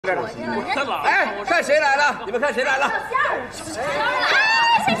哎，看谁来了？你们看谁来了？哎，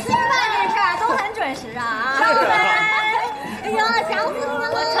先吃饭这事儿都很准时啊！哎呀，想死你们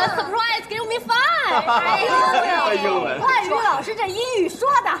了 ！Surprise， give me five！ 哎呦，外语老师这英语说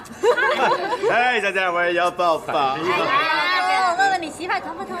的。哎，佳佳，我也要抱抱。哎，问问你媳妇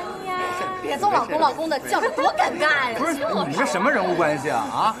同不同意呀？别总老公的，叫着多尴尬呀！不是，你是什么人物关系啊？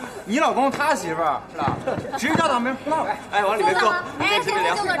啊，你老公他媳妇儿是吧？直接叫大名，唠。哎，往里面坐。哎，现在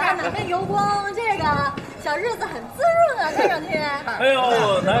就到这儿呢。跟油光这个小日子很滋润啊，看上去。哎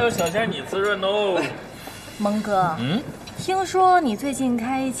呦，哪有小仙你滋润哦？蒙哥，听说你最近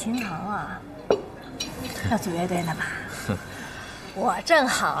开一琴行啊？要组乐队呢吧？我正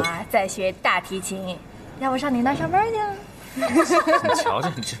好啊，在学大提琴，要不上你那上班去？你瞧瞧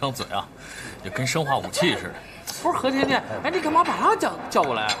你这张嘴啊，就跟生化武器似的。不是何甜甜，哎，你干嘛把他叫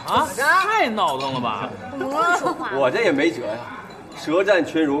过来啊？太闹腾了吧！我这也没辙呀，舌战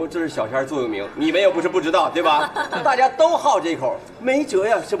群儒，这是小仙座右铭，你们又不是不知道，对吧？大家都好这口，没辙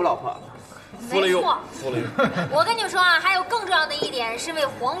呀，是不，老婆？没错，我跟你说啊，还有更重要的一点，是为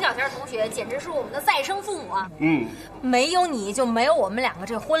黄小仙同学，简直是我们的再生父母啊！没有你就没有我们两个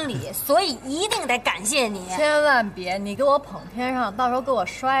这婚礼，所以一定得感谢你。千万别，你给我捧天上，到时候给我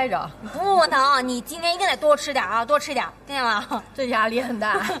摔着。不能，你今天一定得多吃点啊，多吃点，听见吗？这压力很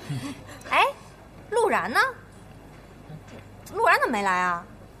大。哎，陆然呢？陆然怎么没来啊？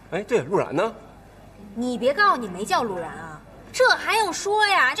哎，对，陆然呢？你别告诉你没叫陆然啊！这还用说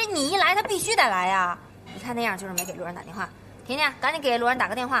呀？这你一来，他必须得来呀！你看那样，就是没给陆然打电话。甜甜，赶紧给陆然打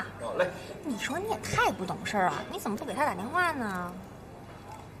个电话。好嘞。你说你也太不懂事了，你怎么不给他打电话呢？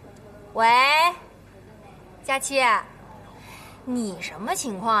喂，佳期，你什么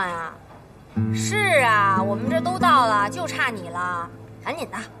情况呀？是啊，我们这都到了，就差你了，赶紧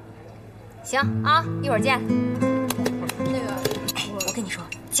的。行啊，一会儿见。那个，哎，我跟你说，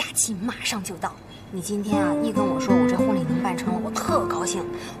假期马上就到。你今天啊，一跟我说我这婚礼能办成了，我特高兴。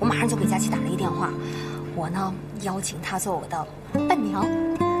我马上就给佳琪打了一电话，我呢邀请她做我的伴娘。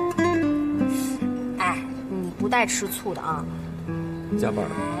哎，你不带吃醋的啊？加班。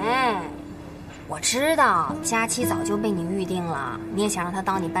哎，我知道佳期早就被你预定了，你也想让她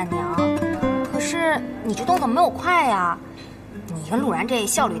当你伴娘，可是你这动作没有快呀。你跟陆然这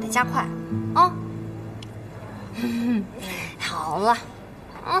效率得加快啊。好了，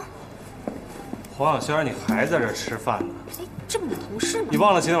黄小仙，你还在这吃饭呢？哎，这不你同事吗？你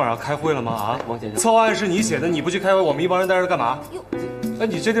忘了今天晚上开会了吗？啊，王先生，草案是你写的，你不去开会，我们一帮人在这干嘛？哟，哎，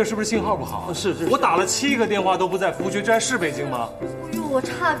你这地儿是不是信号不好？是，我打了7个电话都不在服务区，这还是北京吗？哎呦，我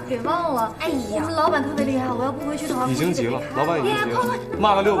差点给忘了。哎呀，我们老板特别厉害，我要不回去的话，已经急了，老板已经急了，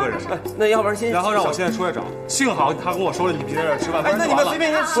骂了6个人。哎，那要不然先，然后让我现在出来找。幸好他跟我说了，你别在这吃饭，哎，那你们随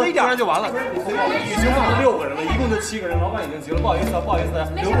便先吃一点，不然就完了。已经骂了6个人了，一共就7个人，老板已经急了，不好意思啊，不好意思啊，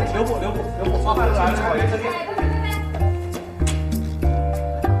留步，麻烦了，不好意思。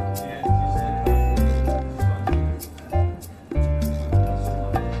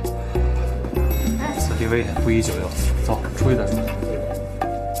离危险，不宜久留。走，出去再说。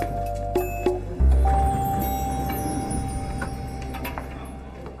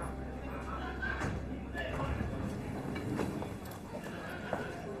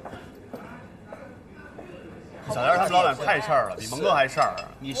小仙他们老板太事儿了，比蒙哥还事儿。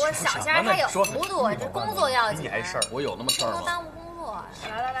我小仙他有糊涂，这工作要紧。你还事儿？我有那么事儿吗？不能耽误工作。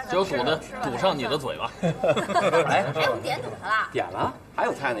来，就堵上你的嘴巴。哎，我们点堵他了。点了，还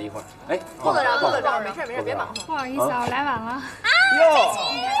有菜呢，一会儿。哎，够得着，没事，别忙活。不好意思啊，我来晚了。哟，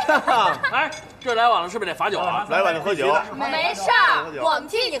哈哈，哎，这来晚了是不是得罚酒啊？来晚就喝酒。没事儿，我们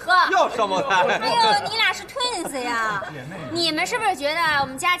替你喝。又双胞胎。哎呦，你俩是 twins 呀？你们是不是觉得我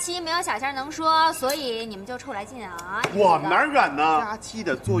们佳期没有小仙能说，所以你们就臭来劲啊？我们哪远呢？佳期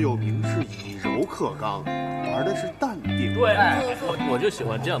的座右铭是以柔克刚，玩的是淡定。对，我就喜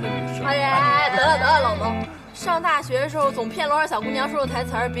欢这样的女生。哎，得了，老公。上大学的时候总骗楼上小姑娘说的台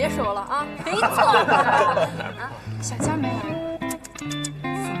词儿，别说了啊！没错。啊，小仙没来。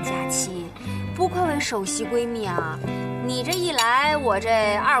宋佳期，不愧为首席闺蜜啊！你这一来，我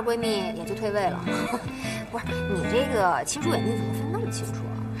这二闺蜜也就退位了。不是，你这个亲疏远近怎么分那么清楚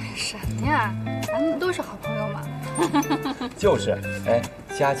啊？什么呀，咱们都是好朋友嘛。就是，哎，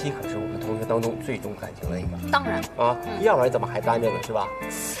佳期可是我们同学当中最重感情的一个。当然啊，要不然怎么还单着呢？是吧？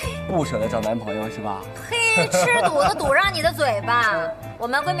不舍得找男朋友是吧？嘿，吃堵子堵上你的嘴巴！我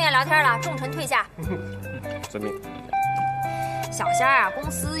们闺蜜聊天了，重臣退下。遵命。小仙啊，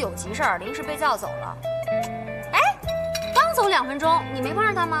公司有急事儿，临时被叫走了。哎，刚走2分钟，你没碰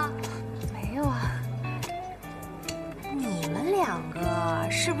上他吗？没有啊。你们两个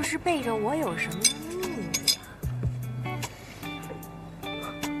是不是背着我有什么秘密啊？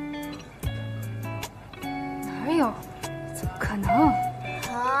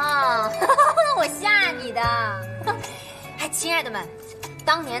亲爱的们，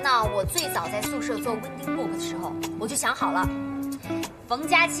当年呢，我最早在宿舍做温丁 book 的时候，我就想好了，冯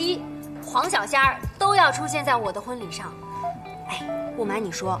佳琪、黄小仙儿都要出现在我的婚礼上。哎，不瞒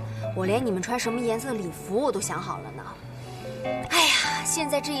你说，我连你们穿什么颜色礼服我都想好了呢。哎呀，现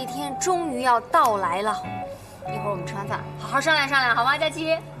在这一天终于要到来了，一会儿我们吃完饭好好商量商量，好吗，佳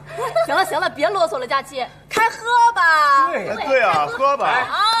琪？行了行了，别啰嗦了，佳琪，开喝吧。对啊，喝吧。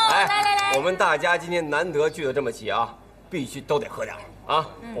好，来，我们大家今天难得聚得这么齐啊，必须都得喝点啊！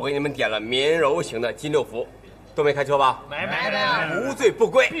我给你们点了绵柔型的金六福，都没开车吧？没，无醉不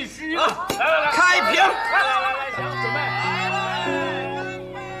归，必须啊！来，开瓶！来，行，准备。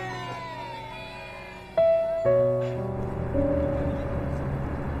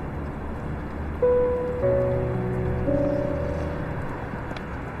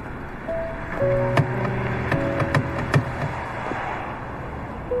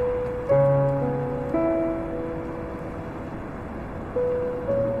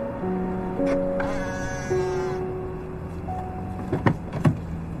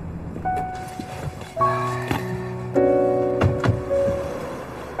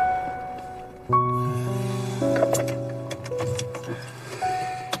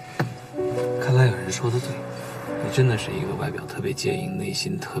看来有人说的对，你真的是一个外表特别坚硬、内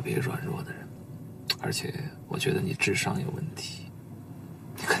心特别软弱的人，而且我觉得你智商有问题，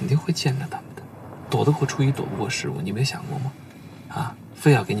你肯定会见着他们的，躲得过初一，躲不过十五，你没想过吗？啊，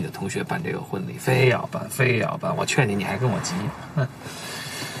非要给你的同学办这个婚礼，非要办，我劝你，你还跟我急。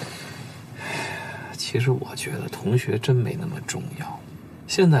其实我觉得同学真没那么重要，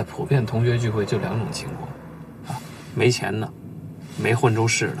现在普遍同学聚会就两种情况，啊，没钱的，没混出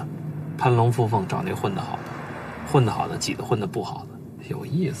世的。攀龙附凤找那混得好的，混得好的挤得混得不好的，有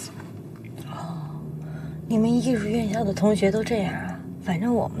意思。哦，你们艺术院校的同学都这样啊？反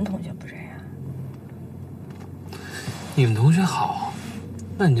正我们同学不这样。你们同学好，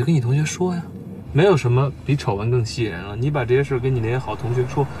那你就跟你同学说呀，没有什么比丑闻更吸引人了。你把这些事跟你那些好同学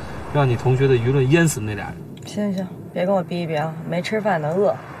说，让你同学的舆论淹死那俩人。行，别跟我逼逼啊，没吃饭呢，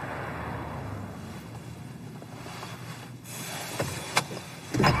饿。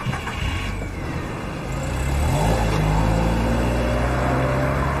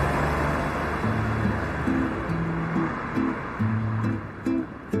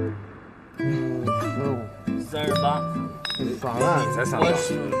耍了，你才3我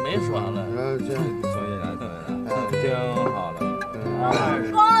是没耍了。这所以来听好了。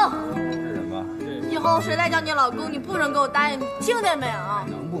公，是什么？以后谁再叫你老公，你不准给我答应，你听见没有？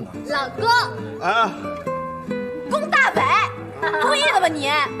能不能？老公，啊，龚大伟，故意的吧你？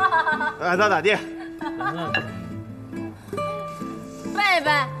爱咋咋地。贝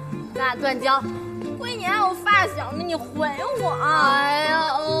贝，咱俩断交。亏你还有发小呢，你回我。哎呀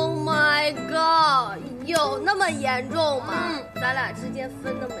 ，Oh my God， 有那么严重吗？咱俩之间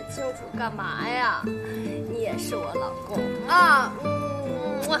分那么清楚干嘛呀？你也是我老公啊，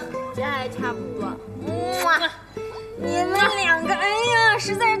这还差不多。你们两个，哎呀，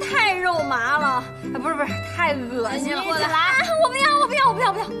实在是太肉麻了，不是，太恶心了。来，我不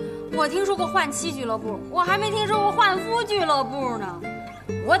要！我听说过换妻俱乐部，我还没听说过换夫俱乐部呢。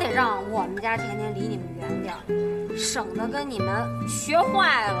我得让我们家甜甜离你们远点，省得跟你们学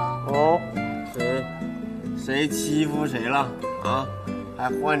坏了。哦，谁欺负谁了啊？还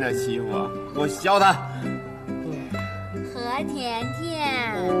换着欺负啊？给我削他！何甜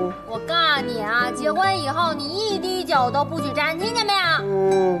甜，我告诉你啊，结婚以后你一滴酒都不许沾，听见没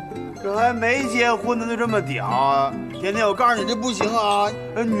有？这还没结婚呢就这么屌，甜甜，我告诉你这不行啊，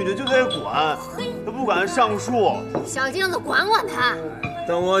女的就得管，她不敢上树。小镜子，管他。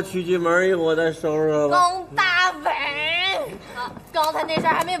等我娶进门以后，我再收拾他吧。龚大伟，刚才那事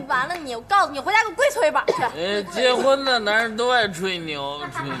儿还没完了你，我告诉你，回家给我跪搓衣板去。结婚的男人都爱吹牛。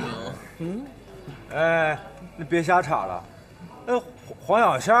哎，你别瞎吵了。黄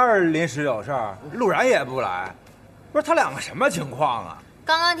小仙儿临时有事儿，陆然也不来，不是他两个什么情况啊？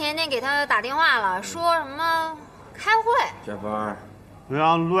刚刚甜甜给他打电话了，说什么开会。小芳，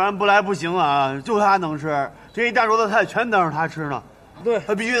让陆然不来不行啊，就他能吃，这一大桌子菜全等着他吃呢。对，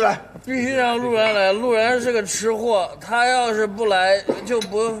他必须来，必须让陆然来。陆然是个吃货，他要是不来就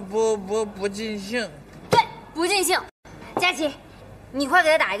不尽兴。对，不尽兴。佳琪，你快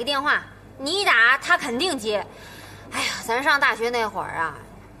给他打一个电话，你一打他肯定接。哎呀，咱上大学那会儿啊，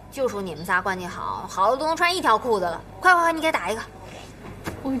就说你们仨关系好，好的都能穿一条裤子了。快，你给他打一个。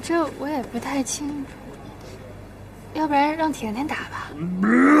我也不太清楚，要不然让甜甜打吧。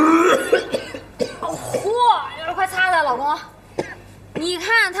嚯，快擦擦，老公。你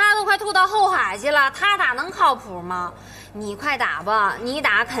看他都快吐到后海去了，他打能靠谱吗？你快打吧，你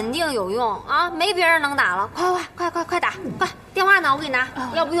打肯定有用啊，没别人能打了，快打，快，电话呢？我给你拿，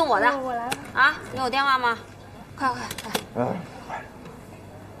要不用我的。我来了。啊，你有电话吗？快。能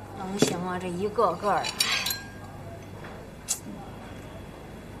行啊，这一个个的，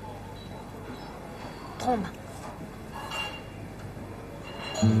通吧。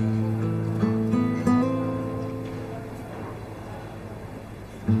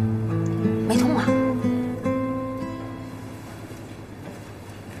没通啊。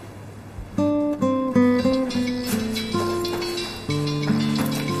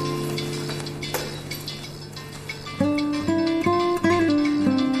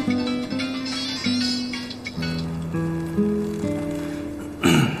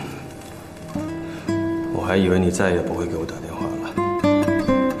我还以为你再也不会给我打电话了。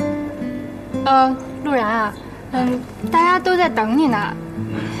陆然啊，大家都在等你呢，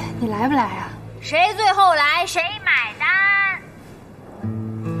你来不来啊？谁最后来谁买单。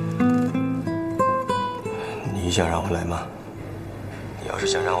你想让我来吗？你要是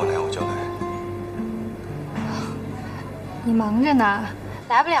想让我来，我就来。你忙着呢，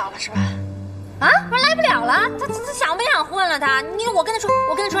来不了了是吧？啊，我来不了了，他想不想混了他？我跟他说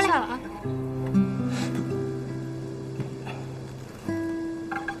来。算了啊。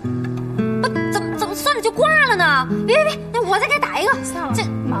怎么算了就挂了呢？别，我再给他打一个。算了，这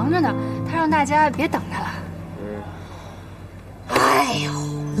忙着呢，他让大家别等他了。哎呦，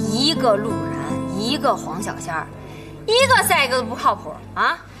一个陆然，一个黄小仙儿，一个赛一个都不靠谱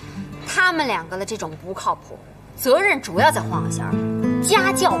啊！他们两个的这种不靠谱，责任主要在黄小仙儿，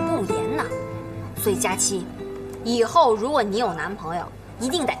家教不严呐。所以佳期，以后如果你有男朋友，一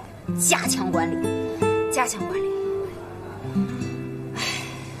定得加强管理，加强管理。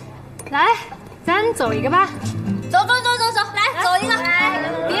来，咱走一个吧。走，来走一个，来，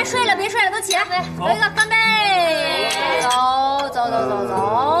别睡了，都起来，走一个，干杯！走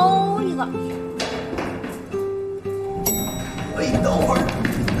一个。哎，等会儿。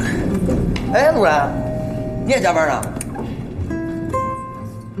哎，陆然，你也加班呢？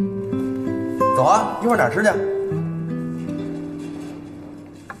走啊，一会儿哪儿吃去？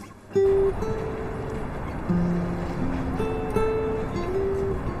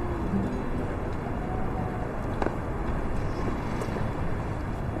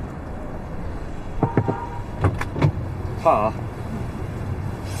看啊！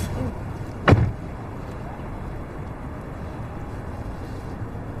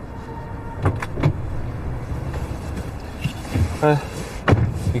哎，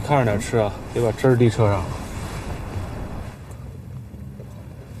你看着点吃啊，别把汁儿滴车上了。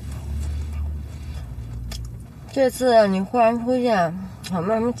这次你忽然出现，有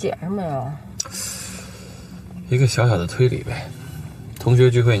没有什么解释没有？一个小小的推理呗。同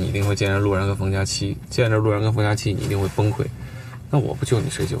学聚会你一定会见着陆然跟冯佳期，见着陆然跟冯佳期你一定会崩溃。那我不救你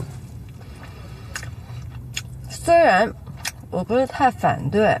谁救你？虽然我不是太反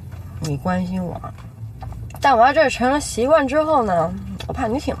对你关心我，但我要这成了习惯之后呢，我怕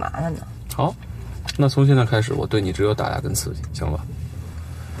你挺麻烦的。好，那从现在开始我对你只有打压跟刺激，行吧？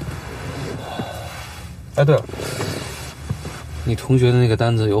哎，对了，你同学的那个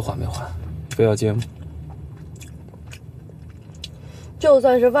单子有还没还？非要接吗？就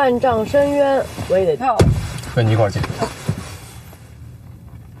算是万丈深渊，我也得跳。跟你一块儿进。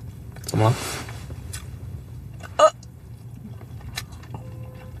怎么了？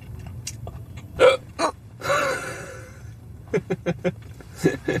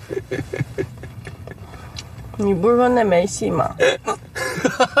你不是说那没戏吗？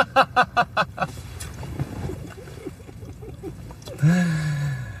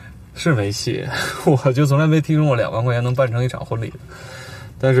是没戏，我就从来没听说过2万块钱能办成一场婚礼的。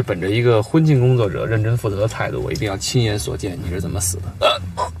但是本着一个婚庆工作者认真负责的态度，我一定要亲眼所见你是怎么死的。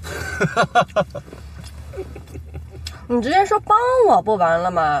你直接说帮我不完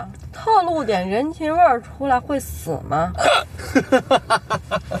了吗？透露点人情味儿出来会死吗？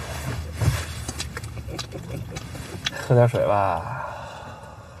喝点水吧。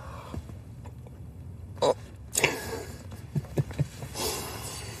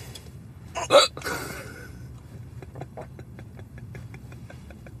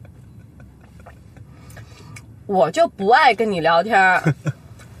我就不爱跟你聊天，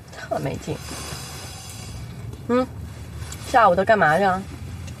特没劲。下午都干嘛去了？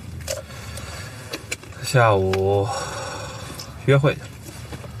下午约会去。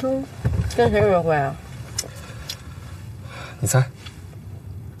跟谁约会啊？你猜？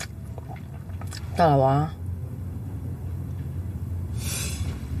大老王。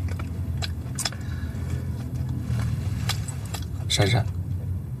珊珊。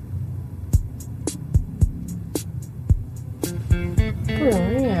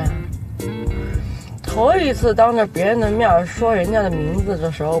头一次当着别人的面说人家的名字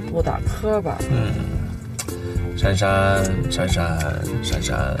的时候不打磕巴。珊珊，珊珊，珊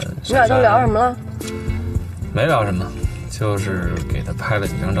珊，你俩都聊什么了？没聊什么，就是给他拍了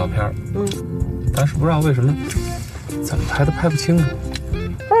几张照片。但是不知道为什么，怎么拍都拍不清楚。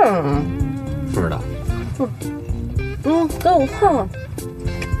不知道。给我看看。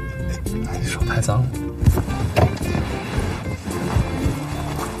哎，手太脏了。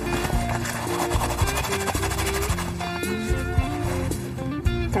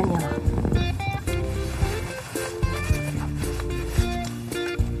干净了。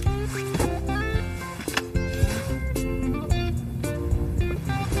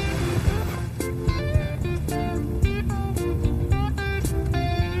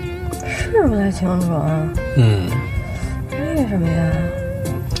是不太清楚啊。为什么呀？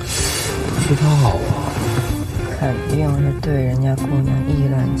不知道啊。肯定是对人家姑娘意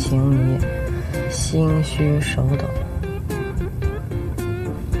乱情迷，心虚手抖。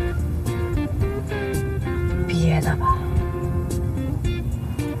憋的吧？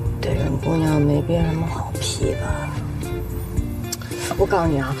对人姑娘没憋什么好屁吧？我告诉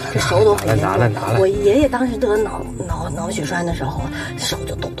你啊，这手抖很严重。我爷爷当时得脑血栓的时候，手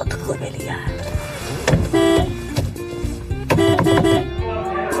就抖得特别厉害。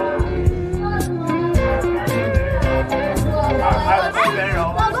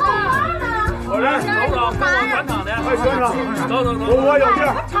走，我有地儿。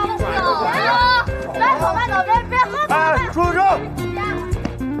来，慢走，别喝。哎，出租车。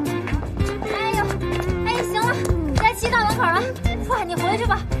哎呀，行了，佳琪到门口了，快你回去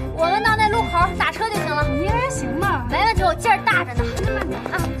吧，我们到那路口打车就行了。一个人行吗？没问题，我劲儿大着呢。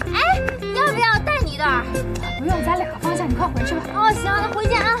啊，哎，要不要带你一段？不用，咱2个方向，你快回去吧。哦，行，那回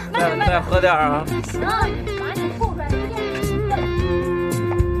见啊。慢点。再喝点啊。行，把你吐出来。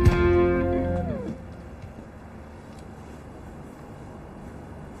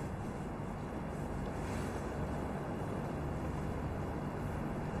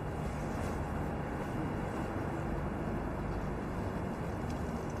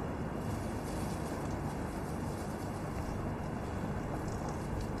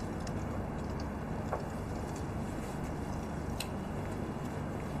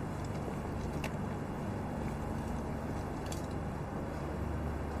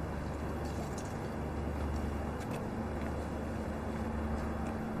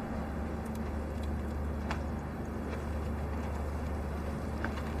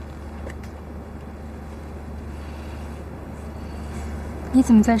你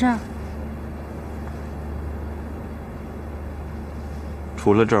怎么在这儿？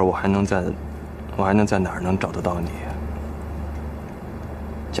除了这儿，我还能在哪儿能找得到你？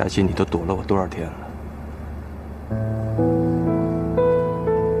佳琪，你都躲了我多少天了？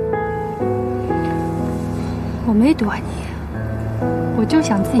我没躲你，我就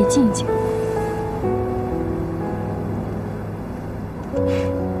想自己静一静。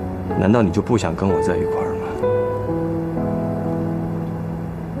难道你就不想跟我在一块儿吗？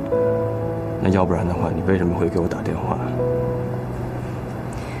那要不然的话，你为什么会给我打电话？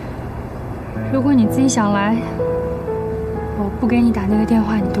如果你自己想来，我不给你打那个电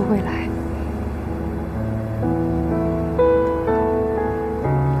话，你都会来。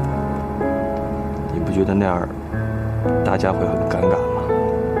你不觉得那样大家会很尴尬吗？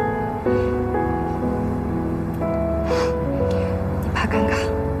你怕尴尬，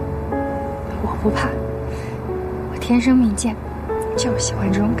我不怕，我天生命贱，就喜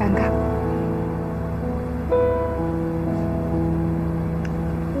欢这种尴尬。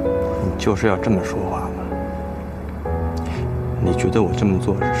你就是要这么说话吗？你觉得我这么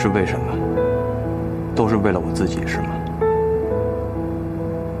做是为什么？都是为了我自己是吗？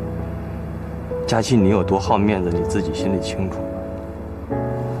佳琪，你有多好面子，你自己心里清楚。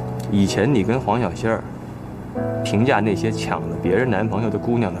以前你跟黄小仙儿评价那些抢了别人男朋友的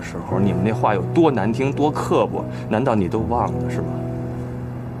姑娘的时候，你们那话有多难听、多刻薄，难道你都忘了是吗？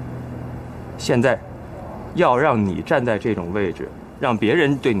现在，要让你站在这种位置，让别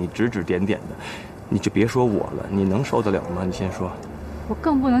人对你指指点点的，你就别说我了，你能受得了吗？你先说。我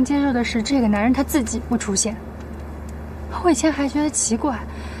更不能接受的是这个男人他自己不出现。我以前还觉得奇怪，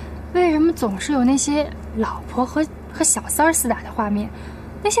为什么总是有那些老婆和小三儿厮打的画面，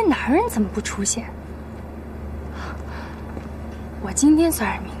那些男人怎么不出现？我今天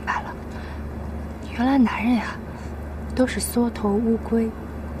算是明白了，原来男人呀，都是缩头乌龟。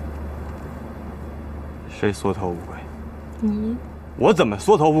谁缩头乌龟？你。我怎么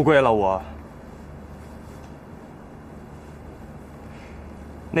缩头乌龟了？我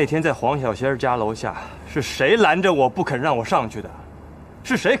那天在黄小仙家楼下，是谁拦着我不肯让我上去的？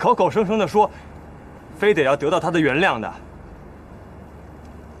是谁口口声声的说非得要得到他的原谅的。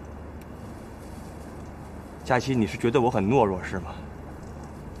佳琪，你是觉得我很懦弱是吗？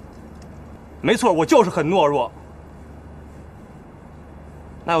没错，我就是很懦弱。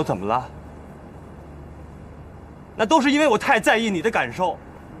那又怎么了？那都是因为我太在意你的感受，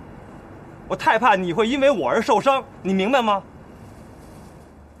我太怕你会因为我而受伤，你明白吗？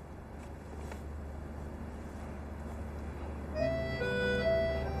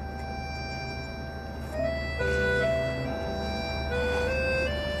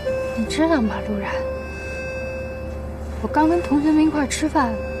你知道吗，陆然？我刚跟同学们一块吃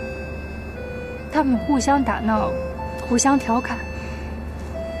饭，他们互相打闹，互相调侃，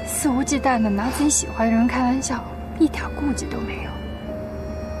肆无忌惮地拿自己喜欢的人开玩笑，一点顾忌都没有。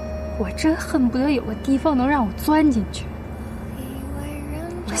我真恨不得有个地方能让我钻进去。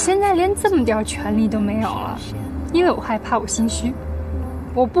我现在连这么点权利都没有了，因为我害怕我心虚，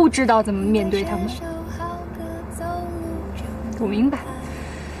我不知道怎么面对他们。我明白。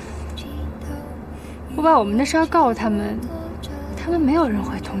我把我们的事儿告诉他们，他们没有人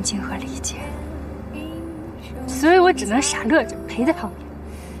会同情和理解，所以我只能傻乐着陪在旁边。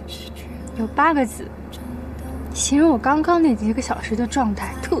有8个字形容我刚刚那几个小时的状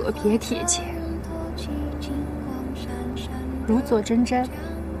态，特别贴切：如坐针毡，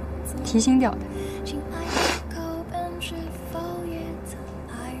提心吊胆。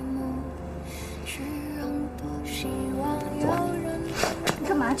走，你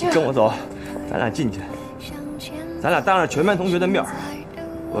干嘛去？跟我走。咱俩进去，咱俩当着全班同学的面，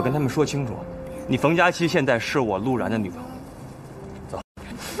我跟他们说清楚，你冯佳琪现在是我陆然的女朋友。走，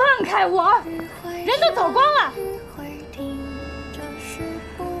放开我！人都走光了。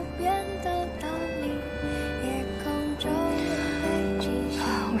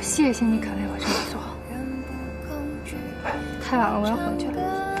我谢谢你肯为我这么做。太晚了，我要回去了。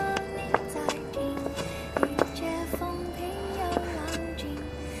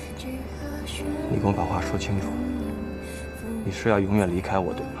你跟我把话说清楚，你是要永远离开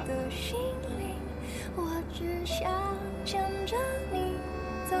我，对吗？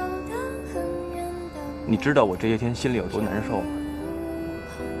你知道我这些天心里有多难受吗？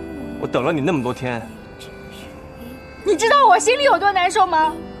我等了你那么多天。你知道我心里有多难受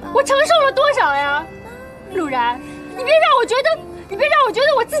吗？我承受了多少呀？陆然，你别让我觉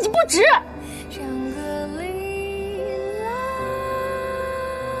得我自己不值。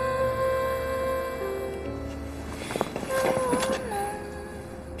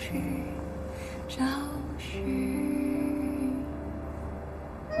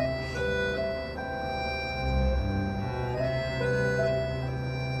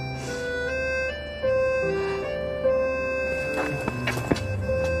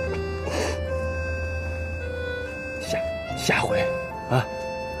下回啊，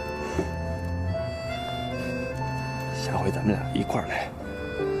下回咱们俩一块儿来，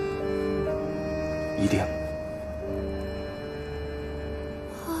一定。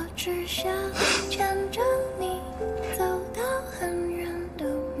我只想牵着你走到很远的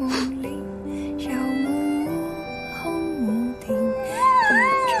墓里，小木屋红屋顶，一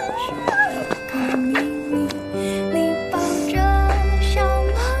直是一个秘密。你抱着小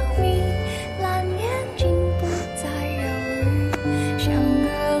猫咪，蓝眼睛不再犹豫，香格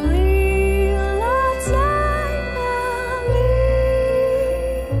里拉在哪里？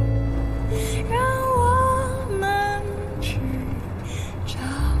让我们去找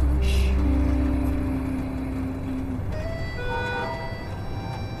寻。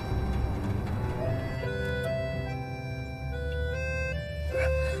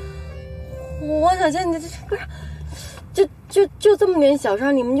我想见你，这不是，就这么点小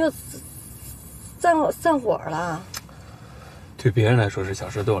事，你们就散伙了？对别人来说是小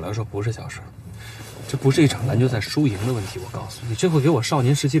事，对我来说不是小事。这不是一场篮球赛输赢的问题，我告诉你，这会给我少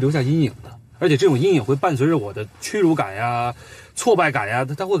年时期留下阴影的，而且这种阴影会伴随着我的屈辱感呀、挫败感呀，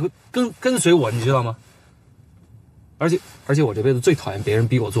它会跟随我，你知道吗？而且我这辈子最讨厌别人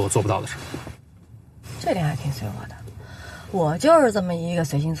逼我做我做不到的事。这点还挺随我的，我就是这么一个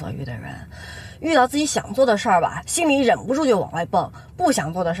随心所欲的人。遇到自己想做的事儿吧，心里忍不住就往外蹦；不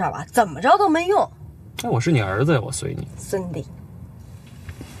想做的事儿吧，怎么着都没用。那我是你儿子呀，我随你。孙俪，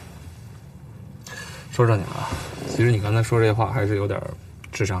说正经啊，其实你刚才说这些话还是有点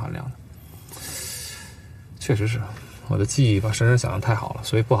智商含量的。确实是我的记忆把珊珊想的太好了，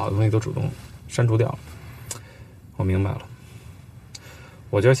所以不好的东西都主动删除掉了。我明白了，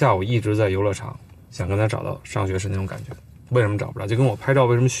我今儿下午一直在游乐场想跟他找到上学时那种感觉，为什么找不着？就跟我拍照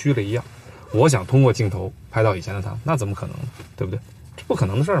为什么虚了一样。我想通过镜头拍到以前的他，那怎么可能呢？对不对？这不可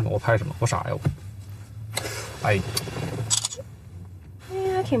能的事儿吗？我拍什么？我傻呀我。哎，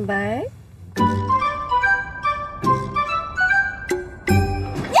你还挺白。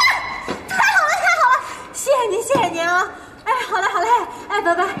您啊！哎，好嘞好嘞，哎，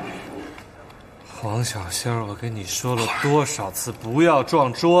拜拜。黄小仙儿，我跟你说了多少次不要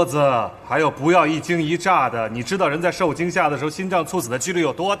撞桌子，还有不要一惊一乍的。你知道人在受惊吓的时候心脏猝死的几率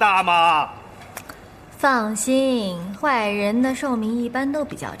有多大吗？放心，坏人的寿命一般都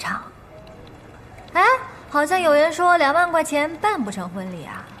比较长。哎，好像有人说2万块钱办不成婚礼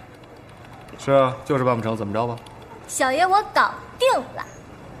啊？是啊，就是办不成，怎么着吧？小爷我搞定了。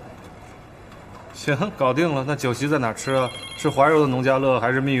行，搞定了。那酒席在哪儿吃啊？是怀柔的农家乐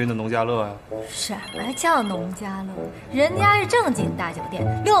还是密云的农家乐呀？什么叫农家乐？人家是正经大酒店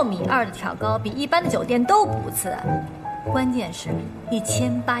，6.2米的挑高，比一般的酒店都不次。关键是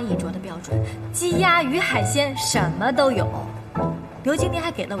1800一桌的标准，鸡鸭鱼海鲜什么都有。刘经理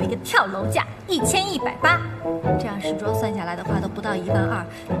还给了我一个跳楼价，1180，这样10桌算下来的话都不到1.2万，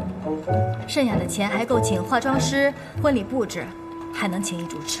剩下的钱还够请化妆师、婚礼布置，还能请一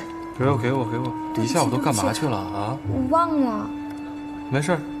主持。给我！一下午都干嘛去了啊？我忘了。没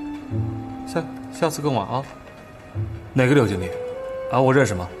事，下次更晚啊。哪个刘经理？啊，我认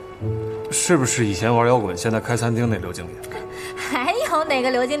识吗？是不是以前玩摇滚，现在开餐厅那刘经理？还有哪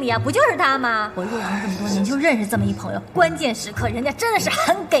个刘经理啊？不就是他吗？我入行这么多年就认识这么一朋友，关键时刻人家真的是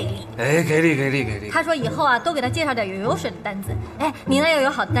很给力。哎，给力！他说以后啊，都给他介绍点有油水的单子。哎，你那要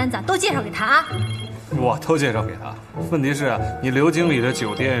有好单子啊，都介绍给他啊。我都介绍给他。问题是啊，你刘经理的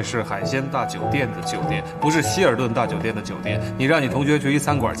酒店是海鲜大酒店的酒店，不是希尔顿大酒店的酒店。你让你同学去一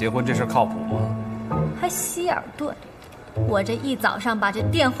餐馆结婚，这事靠谱吗？还希尔顿？我这一早上把这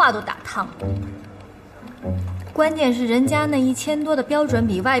电话都打烫了。关键是人家那1000多的标准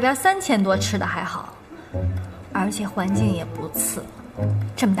比外边3000多吃的还好，而且环境也不次。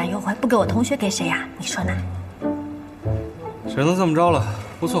这么大优惠不给我同学给谁呀？你说呢？只能这么着了。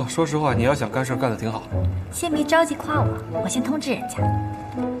不错，说实话，你要想干事干得挺好。先别着急夸我先通知人家。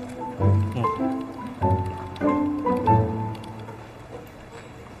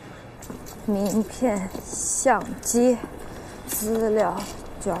名片、相机、资料、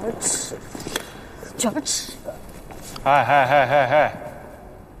卷尺。嗨，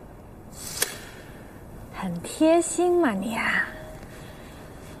很贴心嘛你啊。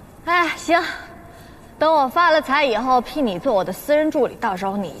哎，行，等我发了财以后，聘你做我的私人助理，到时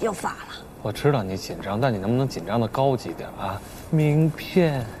候你就发了。我知道你紧张，但你能不能紧张的高级点啊？名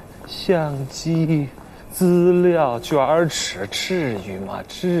片、相机、资料、卷尺，至于吗？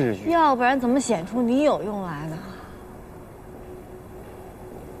至于？要不然怎么显出你有用来呢？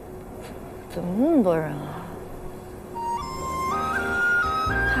怎么那么多人啊？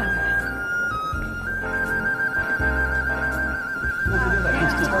看看。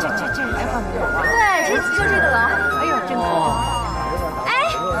对，就这个了。哎呦，真好。哎，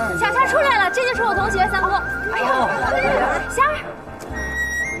小仙出来了，这就是我同学三姑。哎呦，仙儿，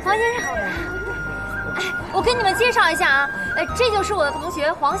王先生。哎，我跟你们介绍一下啊，这就是我的同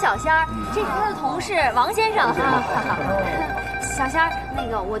学黄小仙儿，这是他的同事王先生。小仙儿，那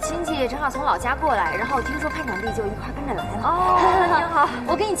个我亲戚正好从老家过来，然后听说看场地就一块跟着来了。哦，您好，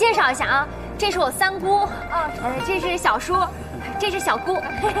我给你介绍一下啊，这是我三姑，这是小叔，这是小姑。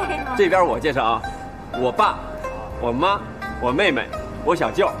这边我介绍啊，我爸、我妈、我妹妹、我小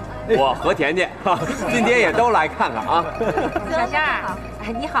舅、我和甜甜，今天也都来看看啊。小仙儿，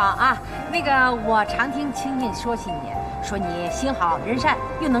你好啊，那个我常听亲戚说起你，说你心好人善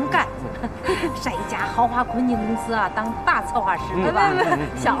又能干，在一家豪华婚庆公司啊当大策划师，对吧？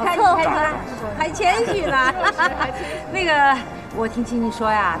小策划还谦虚呢。那个我听亲戚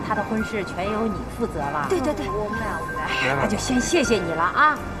说呀，他的婚事全由你负责了。对，我们俩，那就先谢谢你了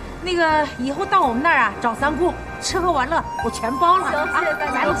啊。那个以后到我们那儿啊，找三姑吃喝玩乐我全包了。行，谢谢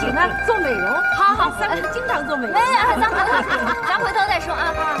三姑。咱请他做美容，好，三姑经常做美容。没有，咱回头再说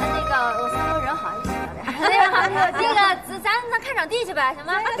啊。那个我三姑人好一点。那个咱看场地去呗，行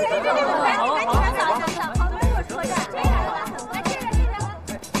吗？赶紧，跑，旁边给我说一下。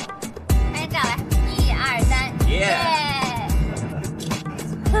哎，这样来，1、2、3，耶！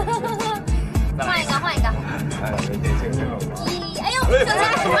换一个。哎呦，小仙，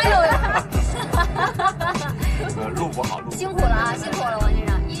哎呦，路不好，辛苦了，王先生。1、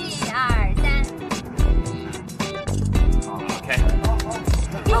2、3。OK。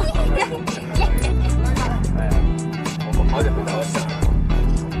我好久没到下。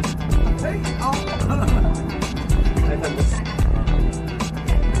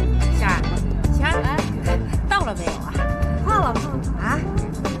仙儿，到了没有啊？到了啊？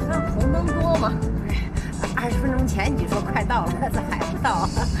红灯多吗？20分钟前你就说快到了，咋还不到啊？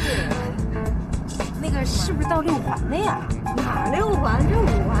那个是不是到6环了呀？哪6环？这5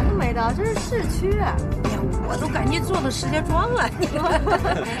环都没到，这是市区。哎呀，我都感觉坐了石家庄了。你们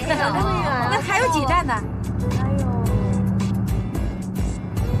那么远，那还有几站呢？还有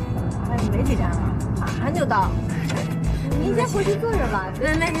没几站了，马上就到。您先回去坐着吧。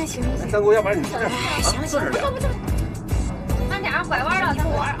那行。三姑，要不然你坐这儿，行，坐这儿聊。慢点啊，拐弯了，等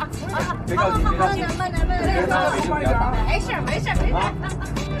会儿啊。别着急，别着急。慢点。没事。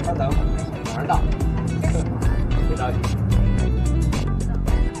稍等，马上到。别着急。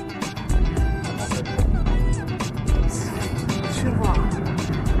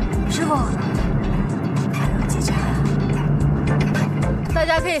师傅，还有几站？大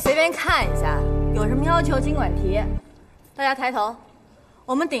家可以随便看一下，有什么要求尽管提。大家抬头，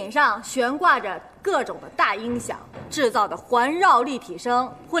我们顶上悬挂着各种的大音响，制造的环绕立体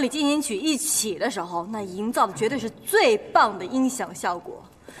声。婚礼进行曲一起的时候，那营造的绝对是最棒的音响效果。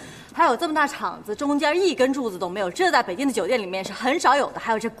还有这么大场子，中间一根柱子都没有，这在北京的酒店里面是很少有的。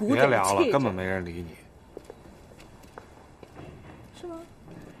还有这古典的气质。别聊了，根本没人理你。是吗？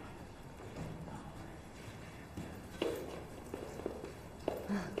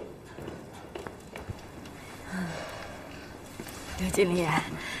刘经理，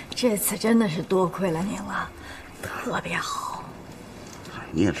这次真的是多亏了您了，特别好。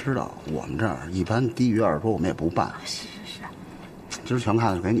你也知道，我们这儿一般低于20桌我们也不办。是。今儿全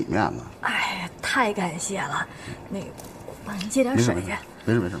看是给你面子。哎，太感谢了。那个，帮您接点水去。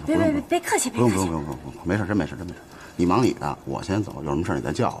没事。别客气，不用，没事，真没事。你忙你的，我先走，有什么事你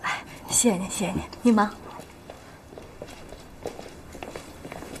再叫我。哎，谢谢您，你忙。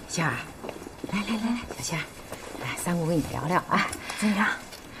仙儿，来，小仙儿，来，三姑跟你聊聊啊。怎么样？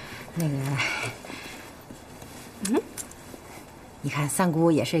那个，你看三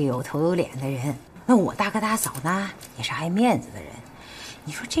姑也是有头有脸的人，那我大哥大嫂呢也是爱面子的人。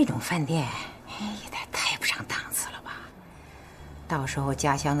你说这种饭店，也太不上档次了吧？到时候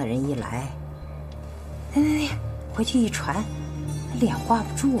家乡的人一来，那回去一传，脸挂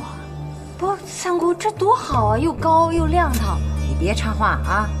不住啊。不，三姑这多好啊，又高又亮堂。你别插话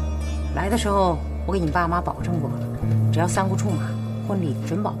啊！来的时候我给你爸妈保证过了，只要三姑出马，婚礼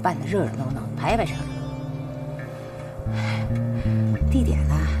准保办得热热闹闹，排排场。地点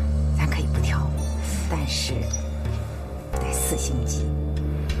呢，咱可以不挑，但是得4星级。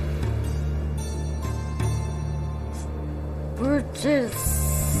不是这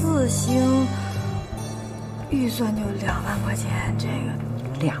4星，预算就2万块钱，这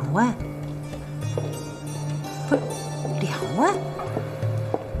个2万，不是2万？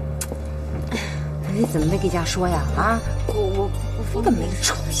你怎么没给家说呀？啊，我你个没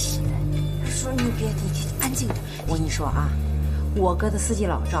出息的！说你别你安静点。我跟你说啊，我哥的4季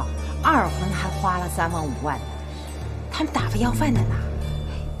老赵2婚还花了3万5万呢，他们打发要饭的呢。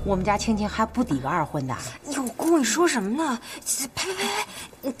我们家青青还不抵个2婚的。有姑，你说什么呢？呸！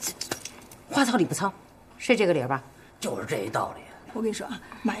话糙理不糙，是这个理吧？就是这一道理。我跟你说啊，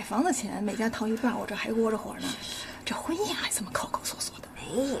买房的钱每家掏一半，我这还窝着火呢。这婚宴还这么抠抠搜搜的。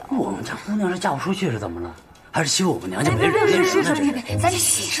没有，我们家姑娘是嫁不出去是怎么了？还是欺负我们娘家没人？别，咱这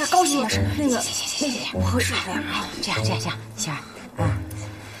喜事高兴的事，那个不合适这样啊。这样，仙儿啊，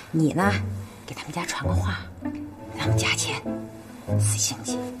你呢，给他们家传个话，让他们加钱，4星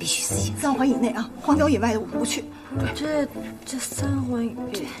级，必须4星级，3环以内啊，荒郊野外的我们不去。这3环，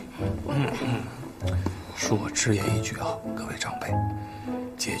恕我直言一句啊，各位长辈，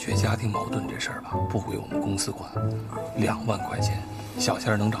解决家庭矛盾这事儿吧，不归我们公司管。2万块钱，小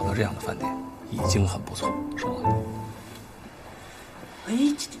仙儿能找到这样的饭店，已经很不错，是吧？哎，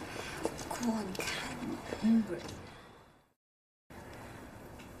姑，你看，不是，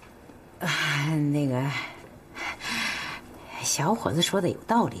那个小伙子说的有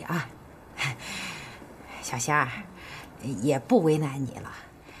道理啊，小仙儿也不为难你了。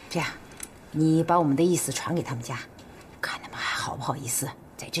这样，你把我们的意思传给他们家，看他们还好不好意思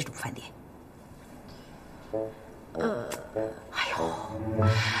在这种饭店。哎呦，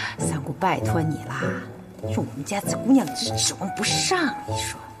三姑拜托你啦！你说我们家这姑娘指望不上，你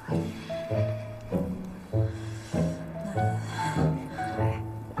说。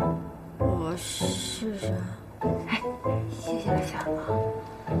我试试。哎，谢谢了，小王。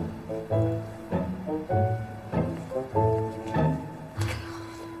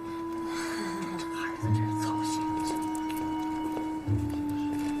这孩子真是操心。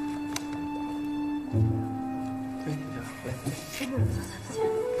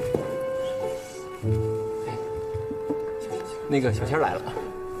那个小仙来了。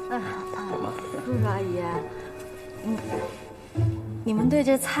叔叔阿姨，你们对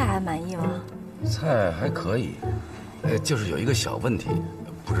这菜还满意吗？菜还可以，就是有一个小问题，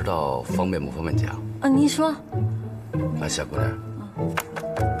不知道方便不方便讲。您说。来，小姑娘，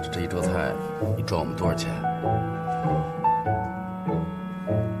这一桌菜你赚我们多少钱？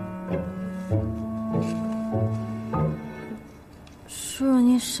叔叔叔，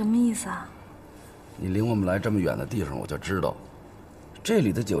您什么意思啊？你领我们来这么远的地方，我就知道，这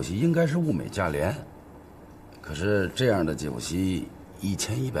里的酒席应该是物美价廉。可是这样的酒席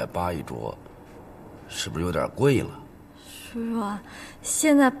1180一桌，是不是有点贵了？叔叔，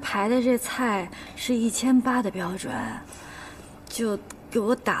现在排的这菜是1800的标准，就给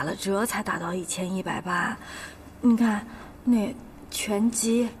我打了折才打到1180。你看，那全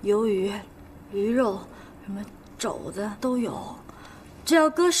鸡、鱿鱼、驴肉、什么肘子都有，这要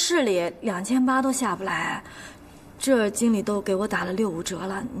搁市里2800都下不来。这经理都给我打了6、5折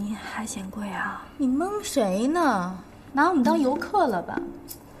了，您还嫌贵啊？你蒙谁呢？拿我们当游客了吧？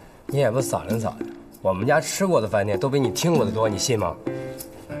你也不扫量扫量，我们家吃过的饭店都比你听过的多，你信吗？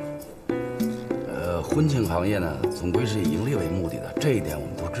婚庆行业呢，总归是以盈利为目的的，这一点我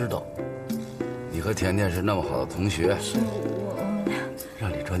们都知道。你和甜甜是那么好的同学，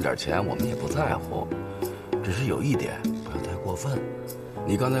让你赚点钱我们也不在乎，只是有一点不要太过分。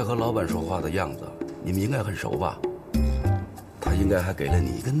你刚才和老板说话的样子，你们应该很熟吧？他应该还给了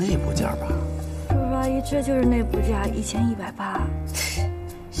你一个内部价吧？叔叔阿姨，这就是内部价1180。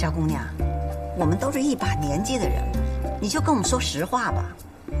小姑娘，我们都是一把年纪的人了，你就跟我们说实话吧。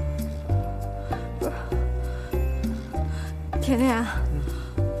甜甜，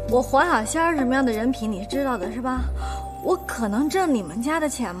我黄小仙儿什么样的人品你知道的是吧？我可能挣你们家的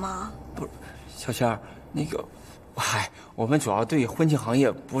钱吗？不是，小仙儿，那个，嗨，我们主要对婚庆行业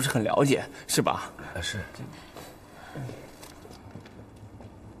不是很了解，是吧？是。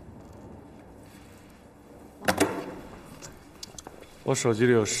我手机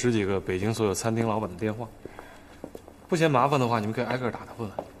里有10几个北京所有餐厅老板的电话，不嫌麻烦的话，你们可以挨个打他问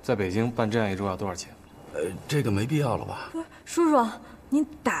问，在北京办这样一桌要多少钱？这个没必要了吧？不是，叔叔，您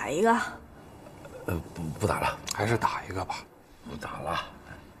打一个。不打了，还是打一个吧。不打了，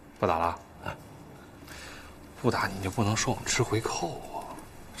不打了。不打你就不能说我们吃回扣啊，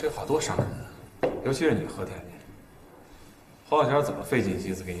这话多伤人啊！尤其是你和甜甜，黄小仙怎么费尽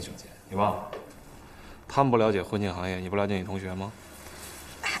心思给你省钱，你忘了？他们不了解婚庆行业，你不了解你同学吗？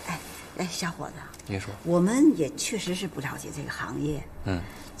哎，小伙子，您说，我们也确实是不了解这个行业。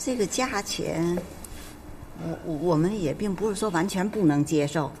这个价钱，我们也并不是说完全不能接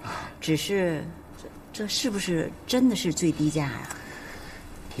受，只是这是不是真的是最低价呀？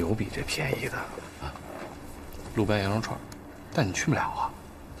有比这便宜的啊，路边羊肉串，但你去不了啊，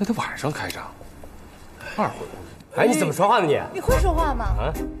那得晚上开张，2回。哎，你怎么说话呢你？你会说话吗？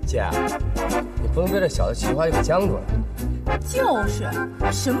啊，姐，你不能被这小子气话就给僵住了。就是，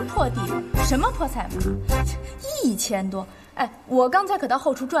什么破地，什么破菜码，1000多。哎，我刚才可到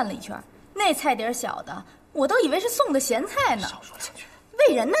后厨转了一圈，那菜碟小的，我都以为是送的咸菜呢。少说2句，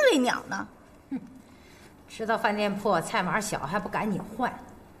喂人呢，喂鸟呢。知道饭店破，菜码小还不赶紧换，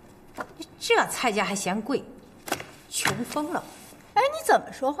这菜价还嫌贵，穷疯了。哎，你怎么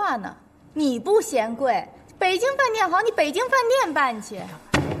说话呢？你不嫌贵，北京饭店好，你北京饭店办去。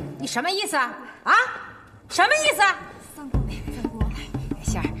你什么意思啊？啊，什么意思？三姑，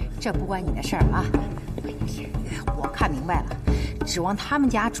仙儿，这不关你的事儿啊。我看明白了，指望他们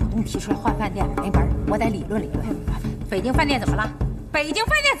家主动提出来换饭店没门，我得理论理论。北京饭店怎么了？北京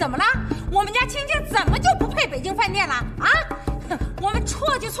饭店怎么了？我们家亲戚怎么就不配北京饭店了啊？我们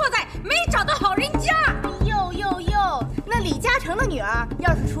错就错在没找到好人家。哟，那李嘉诚的女儿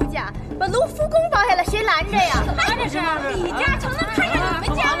要是出嫁，把卢浮宫包下来，谁拦着呀？拦着谁？李嘉诚能看上你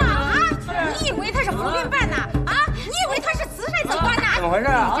们家吗？啊？你以为他是福利办呐？啊？你以为他是慈善机关呐？怎么回事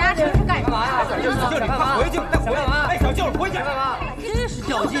啊？李嘉诚是干什么呀？就你快回去，快回去！哎，小舅回去干嘛？真是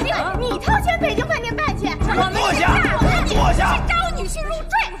较劲！你掏钱北京饭店办去，坐下，坐下，是招女婿入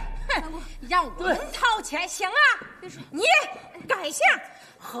赘。哼，让我们掏钱行啊？你改姓。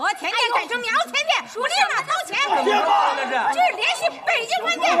和甜甜改成苗甜甜，我立马掏钱。这是联系北京饭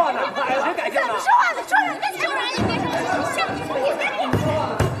店。谁改姓怎么说话呢？说人家才不让人别说，像你说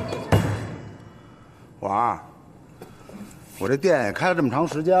婉儿，我这店也开了这么长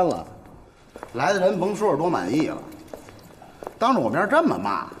时间了，来的人甭说是多满意了，当着我面这么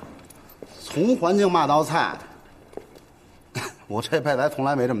骂，从环境骂到菜，我这辈子还从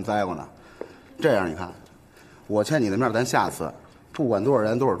来没这么栽过呢。这样你看，我欠你的面，咱下次。不管多少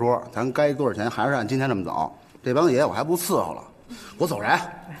人多少桌，咱该多少钱还是按今天这么走。这帮爷我还不伺候了，我走人，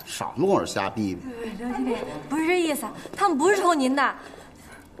少跟我这瞎逼逼。刘经理，不是这意思，他们不是抽您的。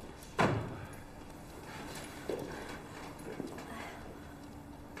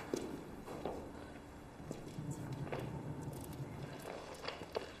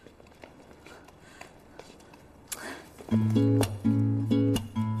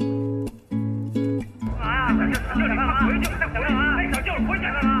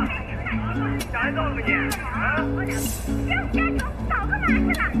让家成早个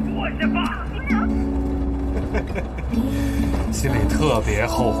先吧。心里特别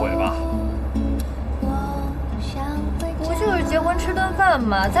后悔吧？不就是结婚吃顿饭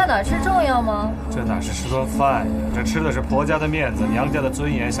吗？在哪儿吃重要吗？这哪是吃顿饭呀？这吃的是婆家的面子，娘家的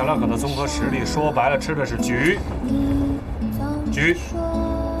尊严，小两口的综合实力。说白了，吃的是局。局。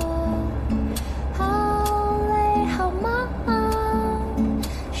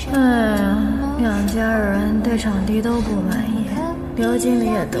哎呀，两家人对场地都不满意，刘经理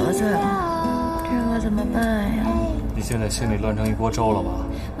也得罪了，这可怎么办呀？你现在心里乱成一锅粥了吧？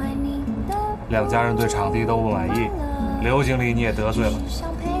两家人对场地都不满意，刘经理你也得罪了，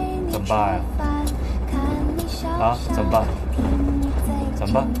怎么办呀？啊，怎么办？怎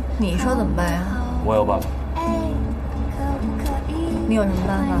么办？你说怎么办呀？我有办法。你有什么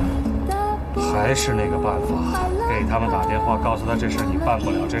办法？还是那个办法，给他们打电话，告诉他这事你办不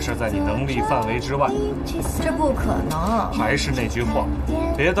了，这事在你能力范围之外。这不可能。还是那句话，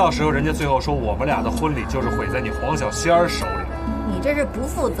别到时候人家最后说我们俩的婚礼就是毁在你黄小仙儿手里。你这是不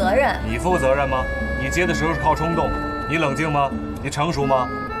负责任。你负责任吗？你接的时候是靠冲动，你冷静吗？你成熟吗？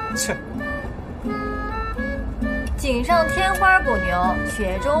切！锦上添花不牛，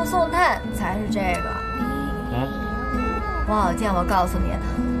雪中送炭才是这个。王小贱，我告诉你，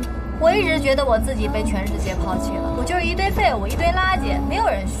我一直觉得我自己被全世界抛弃了，我就是一堆废物，一堆垃圾，没有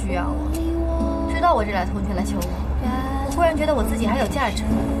人需要我。直到我这俩同学来求我，我忽然觉得我自己还有价值，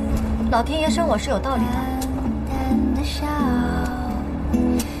老天爷生我是有道理的。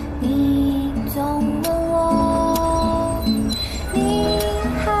你总问我，你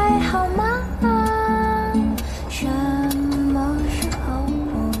还好吗？什么时候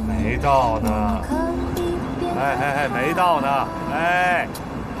没到呢。哎，没到呢，哎。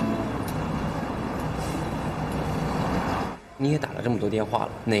你也打了这么多电话了，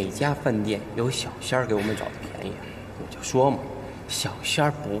哪家饭店有小仙儿给我们找的便宜？我就说嘛，小仙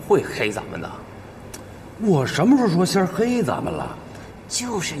儿不会黑咱们的。我什么时候说仙儿黑咱们了？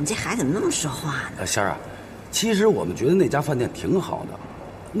就是你这孩子怎么那么说话呢？仙儿啊，其实我们觉得那家饭店挺好的，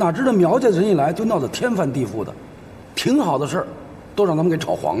哪知道苗家人一来就闹得天翻地覆的，挺好的事儿都让他们给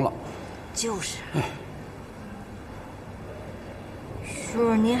炒黄了。就是。哎。叔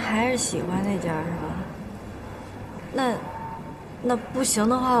叔，您还是喜欢那家是吧？那不行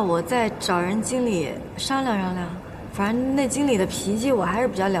的话，我再找人经理商量商量。反正那经理的脾气我还是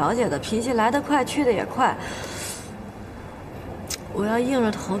比较了解的，脾气来得快，去得也快。我要硬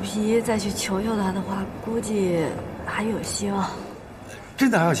着头皮再去求求他的话，估计还有希望。真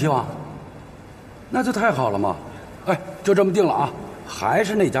的还有希望？那就太好了嘛！哎，就这么定了啊，还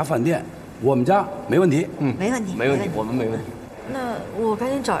是那家饭店，我们家没问题。没问题，没问题，我们没问题。那我赶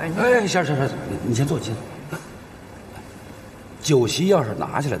紧找人家。哎，仙儿，你先坐，你先坐。酒席要是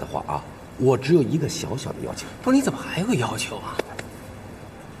拿下来的话啊，我只有一个小小的要求。不是，你怎么还有个要求啊？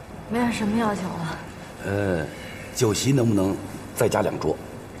没有什么要求了。酒席能不能再加2桌？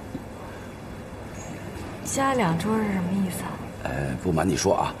加2桌是什么意思啊？不瞒你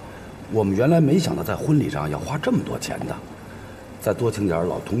说啊，我们原来没想到在婚礼上要花这么多钱的，再多请点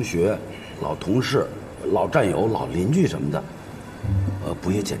老同学、老同事、老战友、老邻居什么的，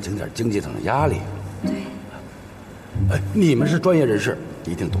不也减轻点经济上的压力？对。你们是专业人士，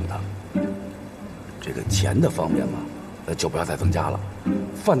一定懂得。这个钱的方面嘛，就不要再增加了，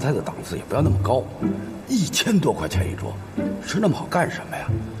饭菜的档次也不要那么高，1000多块钱一桌，吃那么好干什么呀？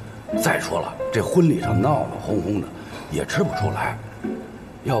再说了，这婚礼上闹闹哄哄的，也吃不出来，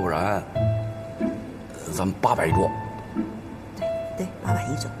要不然咱们800一桌。对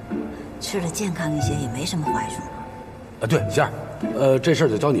，800一桌，吃的健康一些也没什么坏处。对，仙儿，这事儿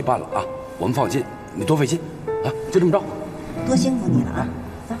就交你办了啊，我们放心，你多费心啊，就这么着。多辛苦你了啊！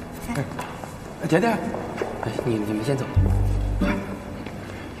走，开。甜甜，你们先走。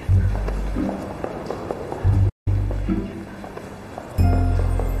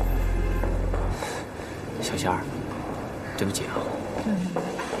小仙儿，对不起啊。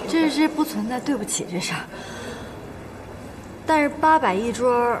这不存在对不起这事儿。但是800一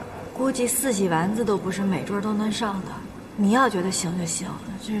桌，估计4喜丸子都不是每桌都能上的。你要觉得行就行，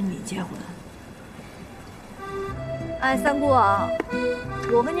这是你结婚。哎，三姑啊，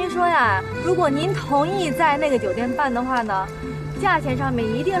我跟您说呀，如果您同意在那个酒店办的话呢，价钱上面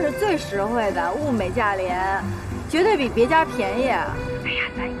一定是最实惠的，物美价廉，绝对比别家便宜。哎呀，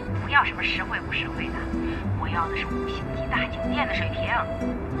咱也不要什么实惠不实惠的，我要的是5星级大酒店的水平，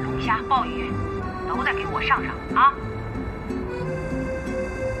龙虾、鲍鱼都得给我上啊！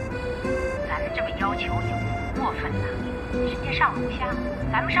咱们这么要求也不过分呐，人家上龙虾，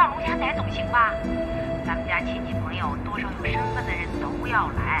咱们上龙虾仔总行吧？咱们家亲戚朋友多少有身份的人都要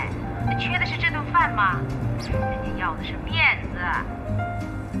来，缺的是这顿饭吗？人家要的是面子。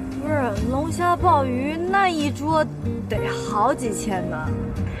不是龙虾、鲍鱼，那一桌得好几千呢。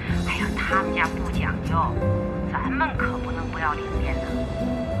哎呀，他们家不讲究，咱们可不能不要脸面的。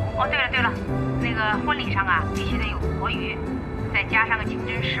哦，对了，那个婚礼上啊，必须得有活鱼，再加上个清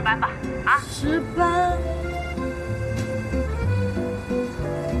真石斑吧，啊？石斑。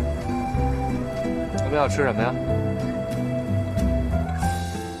你们要吃什么呀？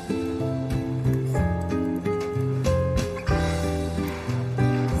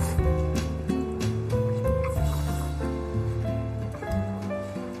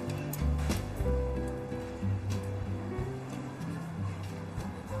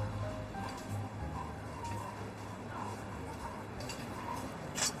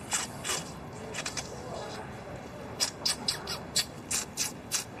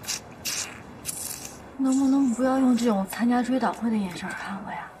能不能不要用这种参加追悼会的眼神看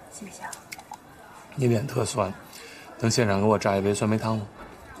我呀？谢谢。你脸特酸，能现场给我榨一杯酸梅汤吗？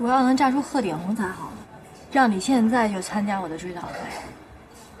我要能榨出鹤顶红才好呢。让你现在就参加我的追悼会，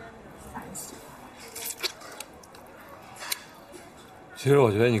烦死了。其实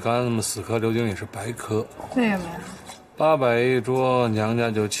我觉得你刚才那么死磕刘经理是白磕。为什么呀？800一桌，娘家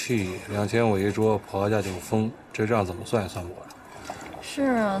就气；2500一桌，婆家就疯。这账怎么算也算不过来。是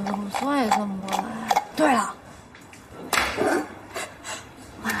啊，怎么算也算不过来。对了，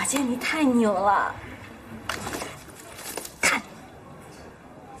马姐你太牛了，看，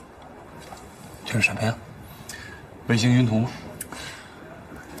这是什么呀？卫星云图吗？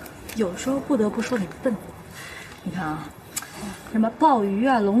有时候不得不说你笨。你看啊，什么鲍鱼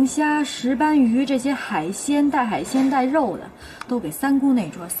啊、龙虾、石斑鱼这些海鲜带肉的，都给三姑那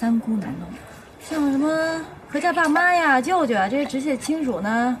桌三姑难弄。像什么何家爸妈呀、舅舅啊这些直系亲属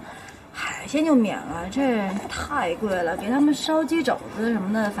呢，海鲜就免了，这太贵了。给他们烧鸡肘子什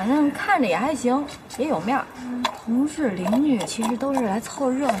么的，反正看着也还行，也有面儿。同事邻居其实都是来凑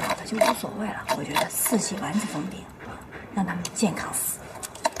热闹的，就无所谓了。我觉得4喜丸子封顶，让他们健康死。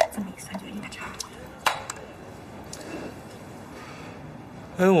这么一算就应该差不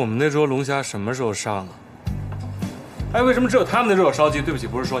多。哎，我们那桌龙虾什么时候上啊？哎，为什么只有他们那桌有烧鸡？对不起，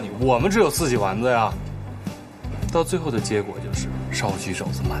不是说你，我们只有4喜丸子呀。到最后的结果就是烧鸡肘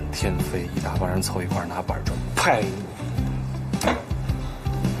子满天飞，一大帮人凑一块拿板砖拍你。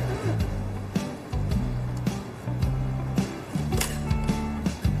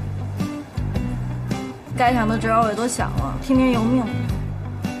该想的纸饵我也都想了，听天由命。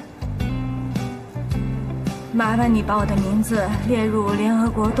麻烦你把我的名字列入联合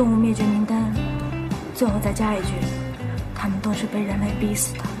国动物灭绝名单，最后再加一句，他们都是被人类逼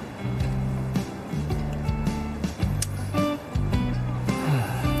死的。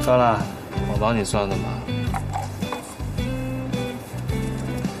算了，我帮你算算吧。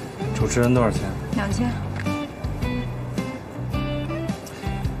主持人多少钱？2000。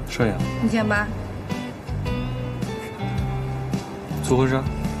摄影1800。租婚纱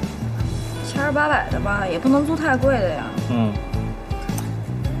700-800的吧，也不能租太贵的呀。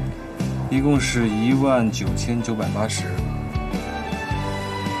一共是19980。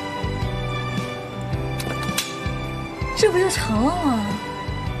这不就成了吗？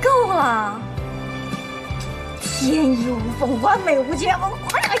够了！天衣无缝，完美无缺，我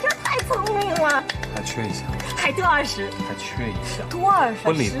黄小仙太聪明了。还缺一项。还多20。还缺一项。多20。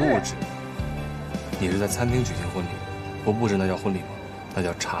婚礼布置。你是在餐厅举行婚礼，不布置那叫婚礼吗？那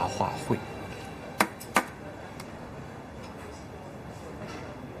叫茶话会。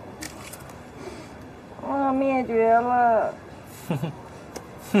啊，灭绝了！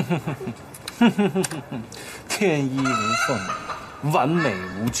天衣无缝，完美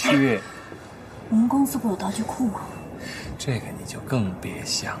无缺。我们公司不有道具库吗？这个你就更别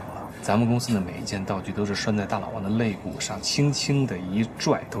想了。咱们公司的每一件道具都是拴在大老王的肋骨上，轻轻的一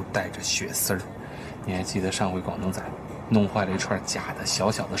拽，都带着血丝儿。你还记得上回广东仔弄坏了一串假的小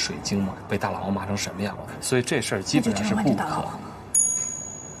小的水晶吗？被大老王骂成什么样了？所以这事儿基本上是不可能。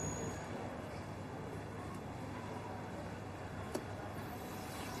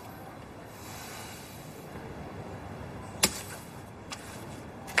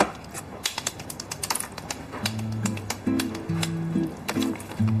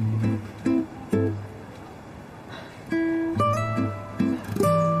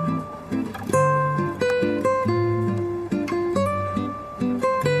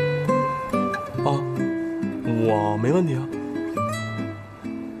我没问题啊。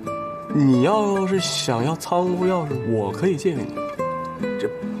你要是想要仓库钥匙，我可以借给你。这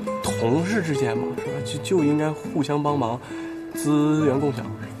同事之间嘛，是吧？就应该互相帮忙，资源共享。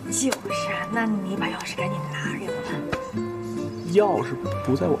就是啊，那你把钥匙赶紧拿给我吧。钥匙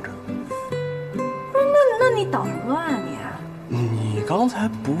不在我这儿。不是，那你捣什么乱啊你？你刚才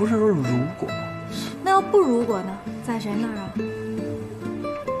不是说如果吗？那要不如果呢？在谁那儿啊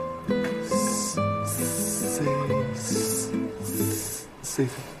？C。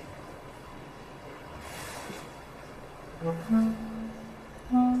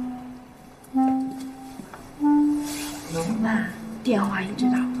怎么办？电话一直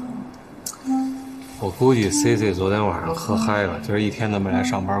打不通。我估计 CC 昨天晚上喝嗨了，今儿一天都没来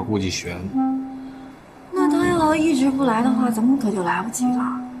上班，估计悬。那他要一直不来的话，咱们可就来不及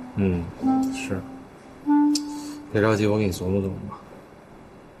了。嗯，是。别着急，我给你琢磨琢磨吧。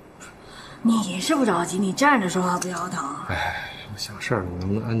你是不着急，你站着说话不腰疼。哎，我想事儿了，我能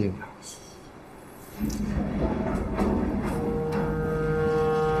不能安静点？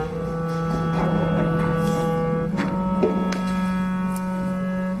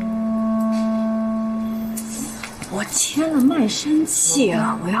我签了卖身契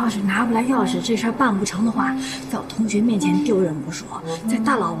了，我要是拿不来钥匙，这事儿办不成的话，在我同学面前丢人不说，在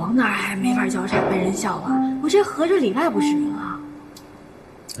大老王那儿还没法交差，被人笑话。我这合着里外不是人啊！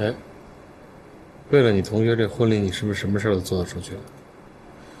哎，为了你同学这婚礼，你是不是什么事儿都做得出去了？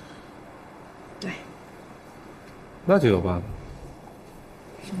对，那就有办法。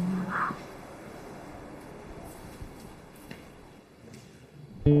什么办法？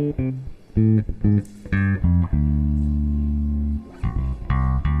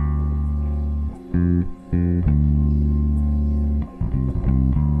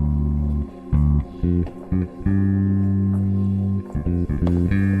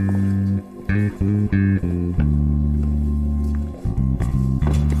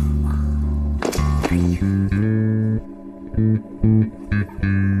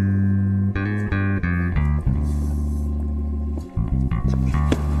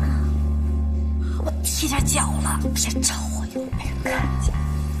我踢着脚了，别吵我，又被人看见。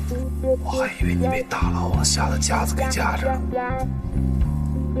我还以为你被大老王下的夹子给夹着了。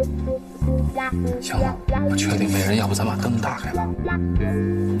行了，我确定没人，要不咱把灯打开吧？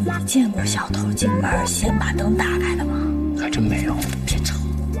你见过小偷进门先把灯打开的吗？还真没有。别吵。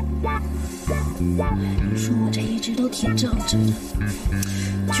你说我这一直都挺正直的，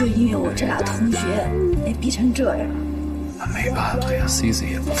就因为我这俩同学被逼成这样。那没办法呀，CC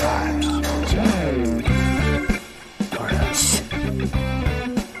也不在呀。多少人？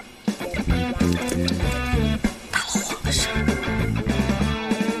大老王的事儿。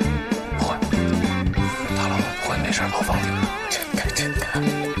不会，大老王不会没事跑房顶上。真的真的。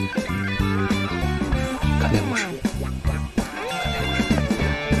肯定不是。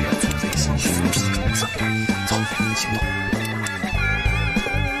别做贼心虚，走，行动。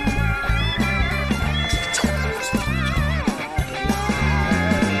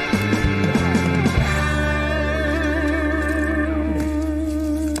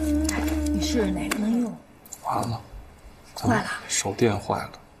是哪个能用？完了，坏了，手电坏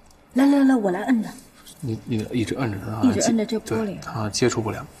了。来，我来摁着。你一直摁着啊，一直摁着这玻璃啊，接触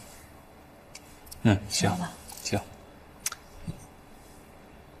不了。嗯，行，行。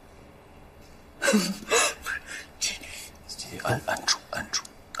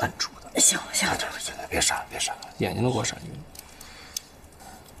摁住的。行，别闪，眼睛都给我闪晕了。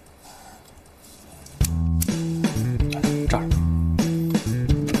这儿。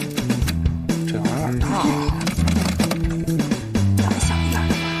这玩意儿大，咱们小一点。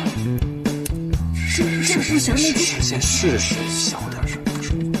是，先试试小点声。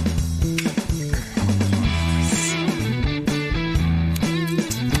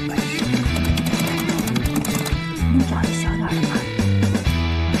你找一小点的吧。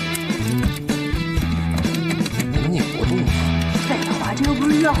怎么拧不动呢？废话，这又不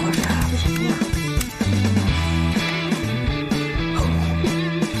是热乎事儿，不行呀。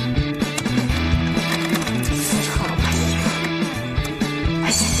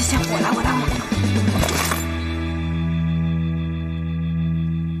行，我来。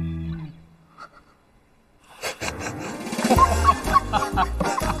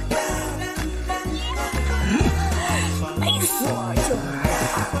没死我就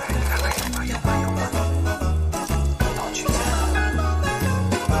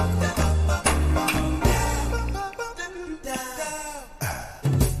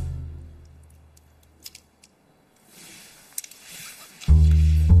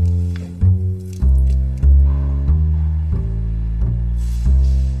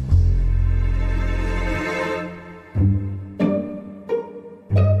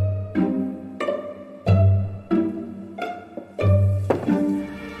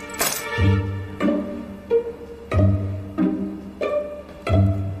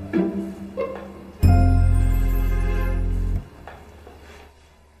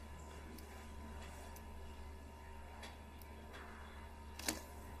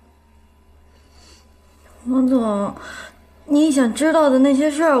王总，你想知道的那些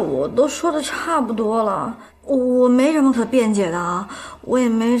事儿我都说的差不多了，我没什么可辩解的啊，我也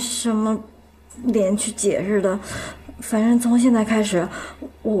没什么脸去解释的。反正从现在开始，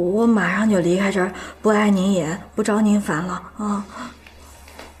我马上就离开这儿，不碍您眼，不招您烦了啊。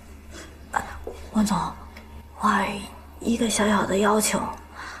王总，我还有一个小小的要求，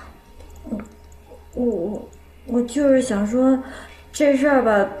我就是想说，这事儿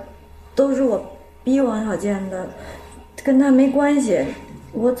吧，都是我逼王小贱的，跟他没关系，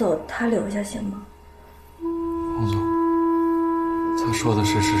我走他留下行吗？王总，他说的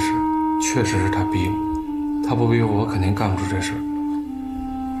是事实，确实是他逼我，他不逼我，我肯定干不出这事。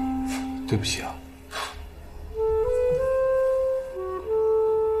对不起啊。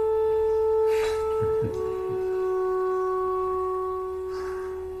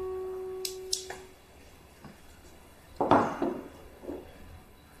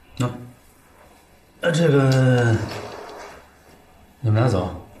这个你们拿走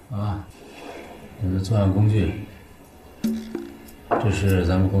啊，你们作案工具，这是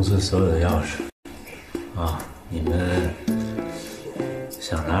咱们公司所有的钥匙啊，你们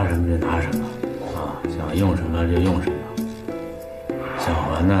想拿什么就拿什么啊，想用什么就用什么，想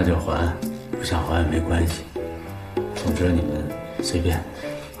还呢就还，不想还也没关系，总之你们随便。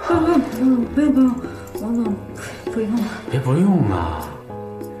不用，王总，不用了。别不用啊！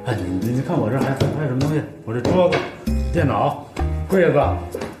哎，你看我这还有什么东西？我这桌子、电脑、柜子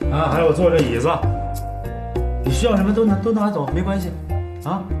啊，还有我坐这椅子，你需要什么都拿走，没关系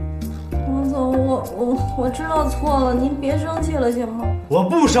啊。王总，我知道错了，您别生气了，行吗？我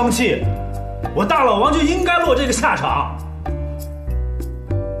不生气，我大老王就应该落这个下场。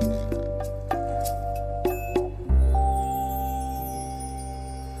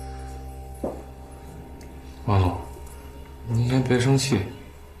王总，您先别生气。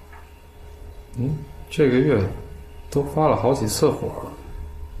您这个月都发了好几次火了，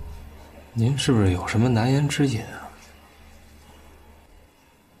您是不是有什么难言之隐啊？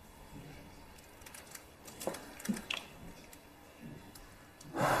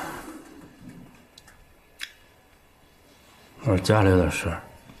我家里有点事儿，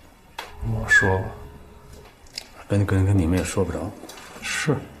我说吧，跟你们也说不着。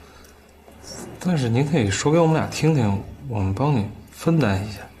是，但是您可以说给我们俩听听，我们帮你分担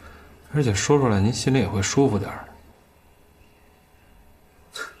一下。而且说出来，您心里也会舒服点儿的。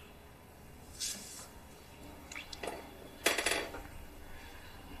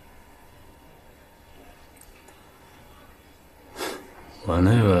我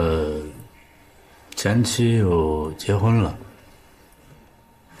那个前妻又结婚了，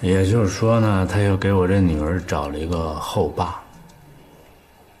也就是说呢，他又给我这女儿找了一个后爸。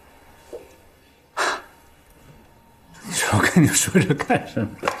你说我跟你说这干什么？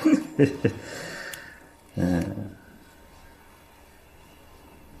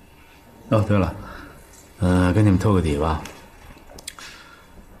哦，对了，跟你们透个底吧。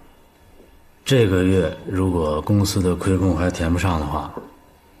这个月如果公司的亏空还填不上的话，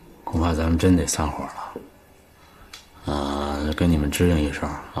恐怕咱们真得散伙了。跟你们支应一声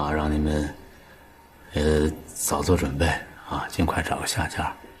啊，让你们也早做准备啊，尽快找个下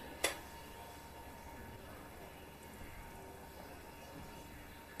家。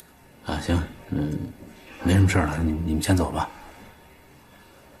啊，行，没什么事了，你们先走吧。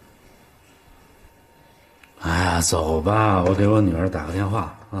哎呀，走吧，我给我女儿打个电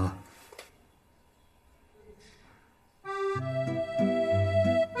话啊。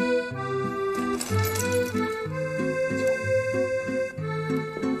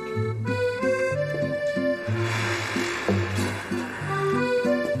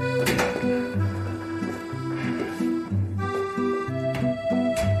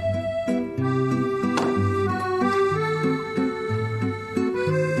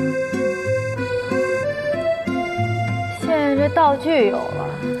道具有了，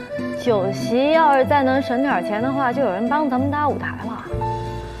酒席要是再能省点钱的话，就有人帮咱们搭舞台了。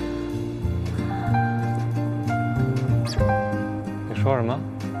你说什么？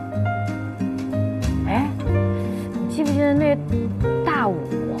哎，你记不记得那大舞？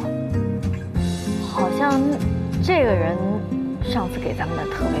好像这个人上次给咱们的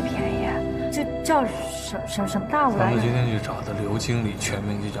特别便宜，就叫什么大舞来着？咱们今天去找的刘经理，全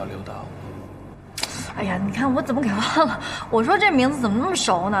名就叫刘大武。哎呀，你看我怎么给忘了？我说这名字怎么那么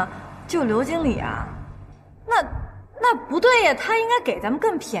熟呢？就刘经理啊，那不对呀，他应该给咱们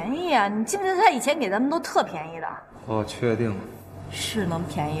更便宜啊！你记不记得他以前给咱们都特便宜的？我确定，是能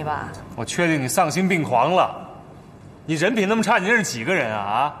便宜吧？我确定你丧心病狂了，你人品那么差，你认识几个人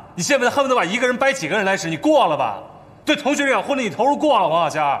啊？你现在恨不得把一个人掰几个人来使，你过了吧？对同学这场婚礼你投入过了，王小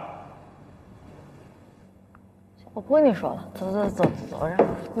仙儿。我不跟你说了，走，让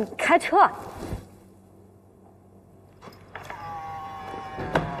你开车。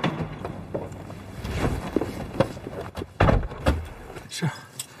是，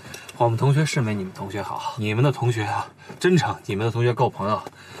我们同学是没你们同学好。你们的同学啊，真诚，你们的同学够朋友。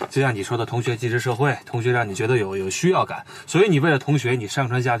就像你说的，同学即是社会，同学让你觉得有需要感，所以你为了同学，你上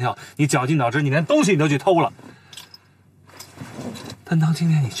蹿下跳，你绞尽脑汁，你连东西你都去偷了。但当今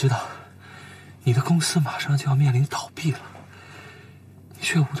天你知道，你的公司马上就要面临倒闭了，你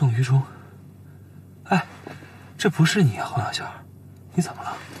却无动于衷。哎，这不是你啊，黄小仙，你怎么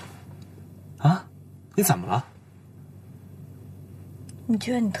了？啊，你怎么了？你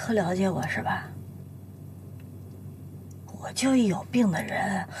觉得你特了解我是吧？我就一有病的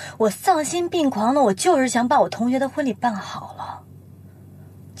人，我丧心病狂的，我就是想把我同学的婚礼办好了。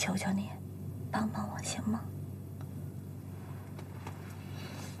求求你，帮帮我行吗？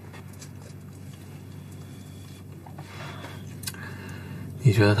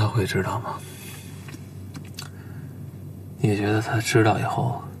你觉得他会知道吗？你觉得他知道以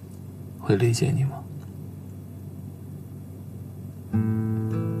后会理解你吗？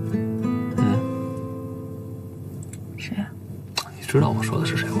谁呀？你知道我说的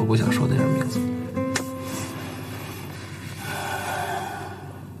是谁？我不想说那人名字。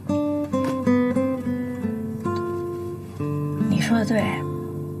你说的对，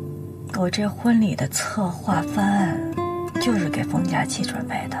我这婚礼的策划方案就是给冯佳琪准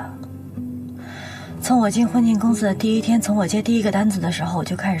备的。从我进婚庆公司的第一天，从我接第一个单子的时候，我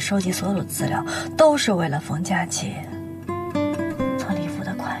就开始收集所有的资料，都是为了冯佳琪。从礼服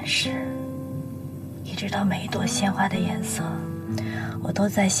的款式，一直到每一朵鲜花的颜色，我都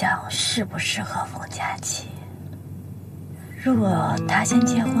在想适不适合冯佳琪。如果他先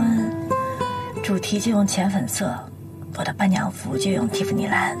结婚，主题就用浅粉色，我的伴娘服就用蒂芙尼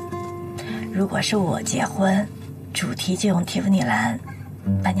蓝；如果是我结婚，主题就用蒂芙尼蓝，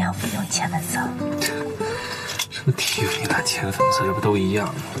伴娘服用浅粉色。什么蒂芙尼蓝、浅粉色，这不都一样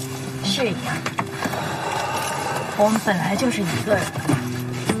吗？是一样。我们本来就是一个人。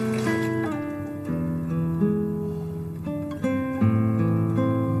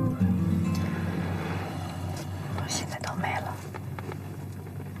现在都没了。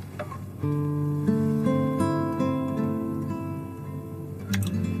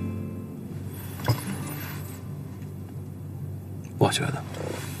我觉得，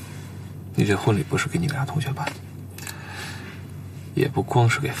你这婚礼不是给你俩同学办的，也不光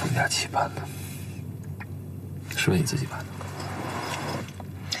是给冯佳琪办的，是为你自己办的。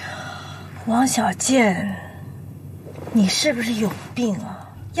王小贱，你是不是有病啊？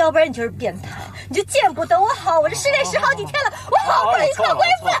要不然你就是变态，你就见不得我好。我这失恋10好几天了，我好不容易特恢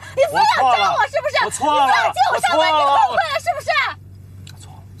复了，你非要扎我是不是？我错了，你非要接我上班，你后悔了是不是？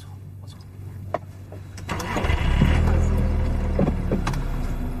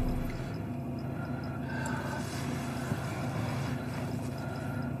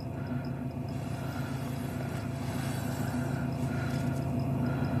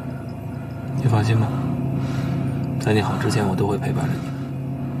你放心吧，在你好之前，我都会陪伴着你。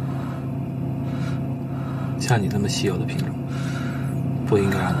像你那么稀有的品种，不应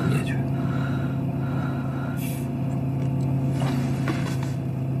该让它灭绝。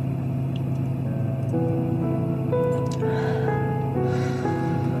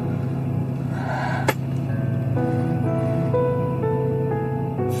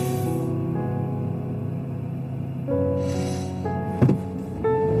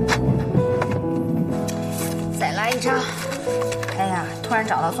再来一张。哎呀，突然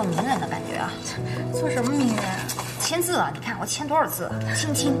找到做名人的感觉啊！做什么名人？签字啊！你看我签多少字？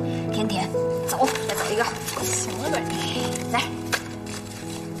亲亲，甜甜，走，再走一个。行了呗，来。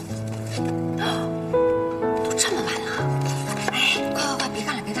都这么晚了，哎，快，别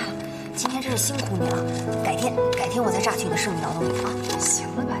干了，别干了！今天真是辛苦你了，改天我再榨取你的生命劳动力啊！行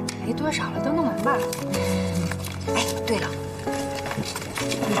了吧，你没多少了，都弄完吧。哎，对了，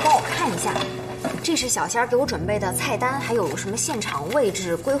你帮我看一下。这是小仙儿给我准备的菜单，还有什么现场位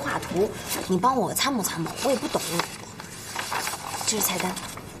置规划图，你帮我参谋参谋，我也不懂。这是菜单，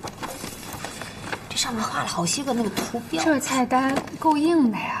这上面画了好些个那个图标。这菜单够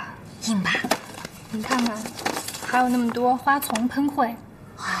硬的呀，硬吧？你看看，还有那么多花丛喷绘，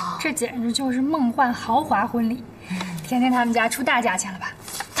这简直就是梦幻豪华婚礼。甜甜他们家出大价钱了吧？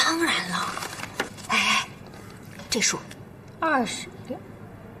当然了。哎，这数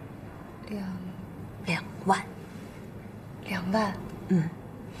202万，2万。嗯，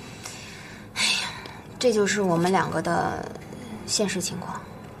哎呀，这就是我们两个的现实情况。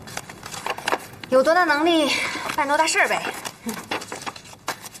有多大能力办多大事儿呗。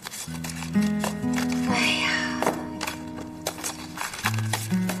哎呀，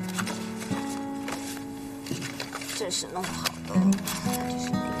是弄不好的，真是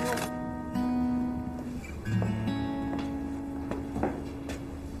没用。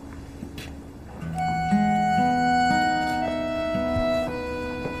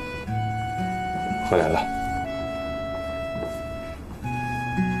回来了。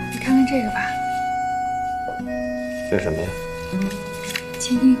你看看这个吧，这是什么呀？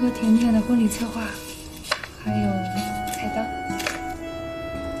倾听和甜甜的婚礼策划，还有菜单。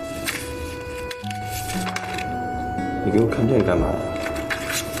你给我看这个干嘛？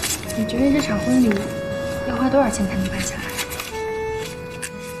你觉得这场婚礼要花多少钱才能办下来？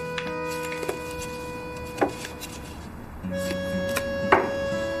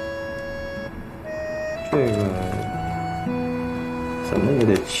这个怎么也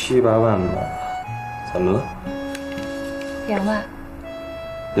得7、8万吧？怎么了2万。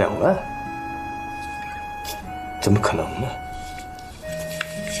2万？怎么可能呢？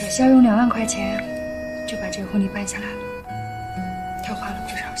小夏用2万块钱就把这个婚礼办下来了，他花了不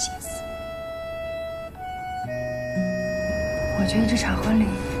少心思。我觉得这场婚礼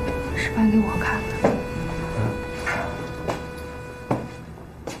是办给我看的。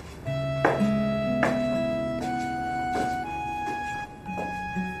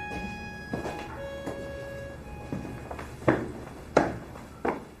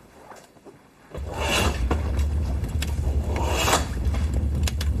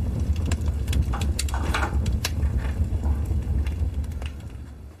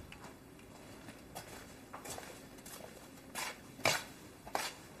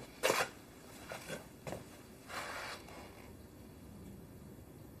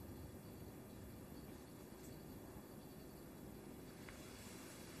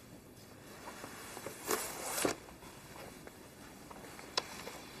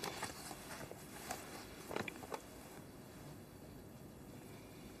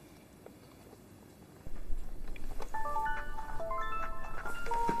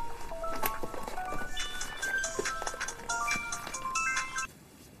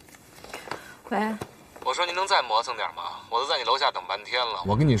喂，我说您能再磨蹭点吗？我都在你楼下等半天了。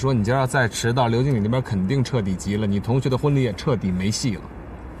我跟你说，你今儿要再迟到，刘经理那边肯定彻底急了，你同学的婚礼也彻底没戏了。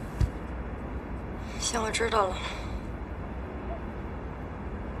行，我知道了。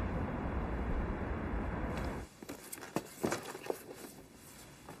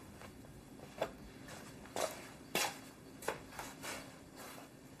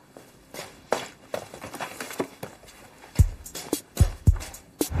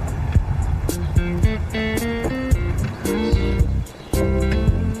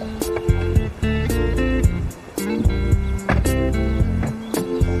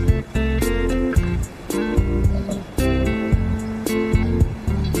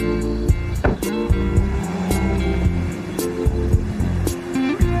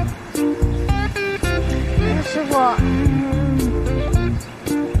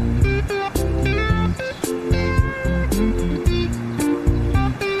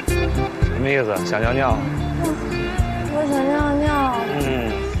想尿尿？我想尿尿。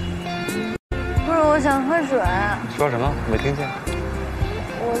不是，我想喝水。说什么？没听见。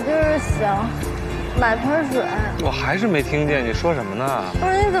我就是想买盆水。我还是没听见你说什么呢？不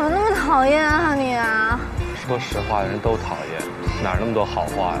是，你怎么那么讨厌啊你啊？说实话，人都讨厌，哪那么多好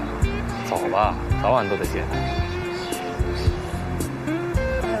话呀？走吧，早晚都得见。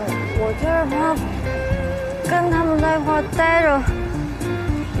我就是怕跟他们在一块待着，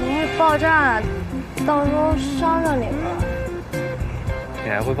你会爆炸。到时候伤着你们，你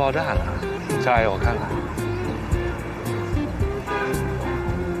还会爆炸呢？下一个我看看。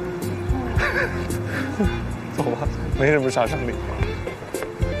走吧，没什么杀伤力。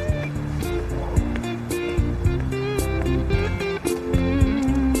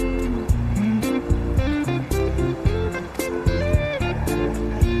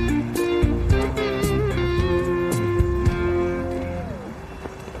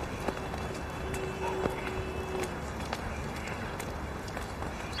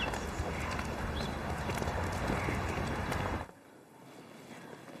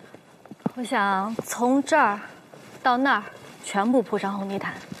我想从这儿到那儿全部铺上红地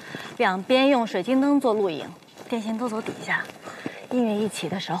毯，两边用水晶灯做录影，电线都走底下。音乐一起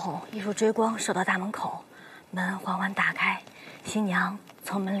的时候，一束追光射到大门口，门缓缓打开，新娘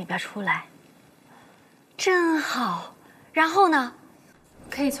从门里边出来。真好。然后呢？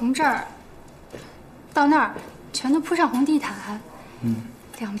可以从这儿到那儿全都铺上红地毯。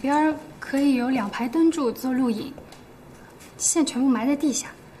两边可以有2排灯柱做录影，线全部埋在地下。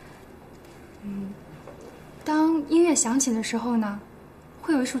当音乐响起的时候呢，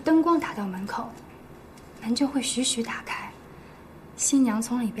会有一束灯光打到门口，门就会徐徐打开，新娘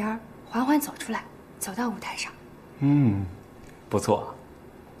从里边缓缓走出来，走到舞台上。不错。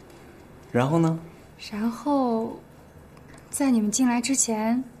然后呢？然后，在你们进来之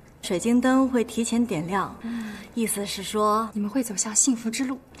前，水晶灯会提前点亮，意思是说你们会走向幸福之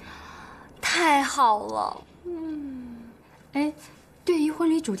路。太好了。哎，对于婚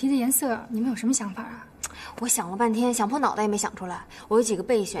礼主题的颜色，你们有什么想法啊？我想了半天，想破脑袋也没想出来。我有几个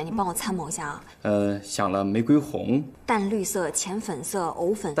备选，你帮我参谋一下啊。想了玫瑰红、淡绿色、浅粉色、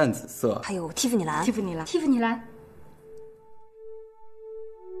藕粉、淡紫色，还有蒂芙尼蓝。蒂芙尼蓝，蒂芙尼蓝。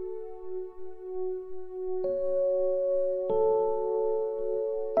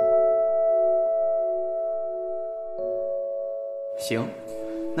行，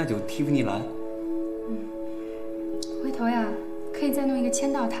那就蒂芙尼蓝。回头呀，可以再弄一个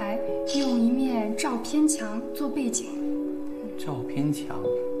签到台，用一面照片墙做背景。照片墙，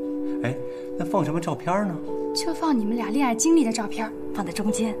哎，那放什么照片呢？就放你们俩恋爱经历的照片，放在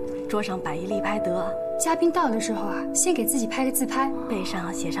中间，桌上摆一立拍得。嘉宾到的时候啊，先给自己拍个自拍，背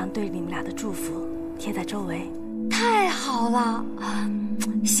上写上对你们俩的祝福，贴在周围。太好了，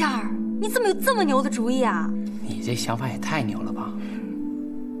仙儿，你怎么有这么牛的主意啊？你这想法也太牛了吧！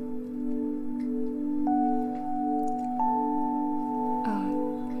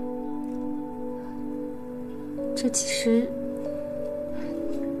这其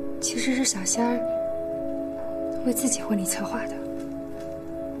实是小仙儿为自己婚礼策划的。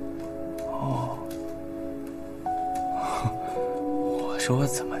哦，我说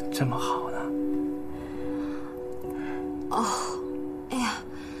怎么这么好呢？哦，哎呀，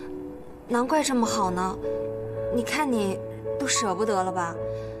难怪这么好呢。你看你都舍不得了吧？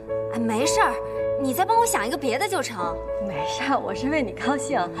哎，没事儿，你再帮我想一个别的就成。没事儿，我是为你高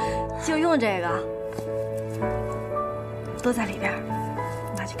兴，就用这个。都在里边，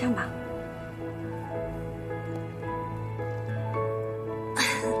拿去看吧。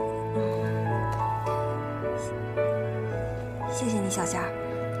谢谢你，小仙儿。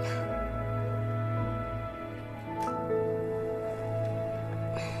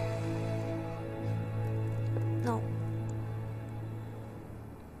那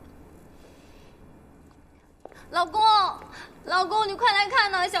老公，你快来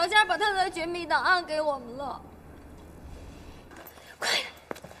看呐！小仙儿把她的绝密档案给我们了。快！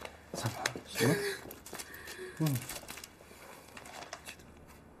怎么？什么？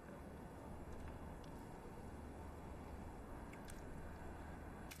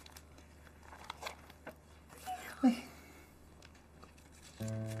喂。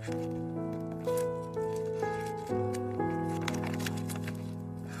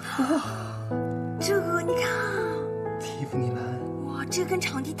哇，这个你看，蒂芙尼蓝。哇，这跟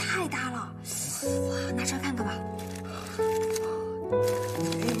场地太搭了。哇，拿出来看看吧。哎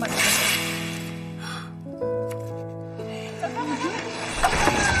呀妈呀！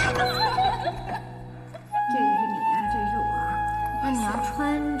这个是你呀，这个是我。那你要穿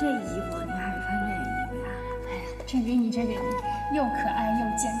这衣服，你还是穿这个衣服呀？哎呀，这给你，这给你，又可爱又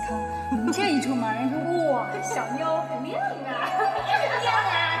健康。你这一出门，人说哇，小妞很亮啊。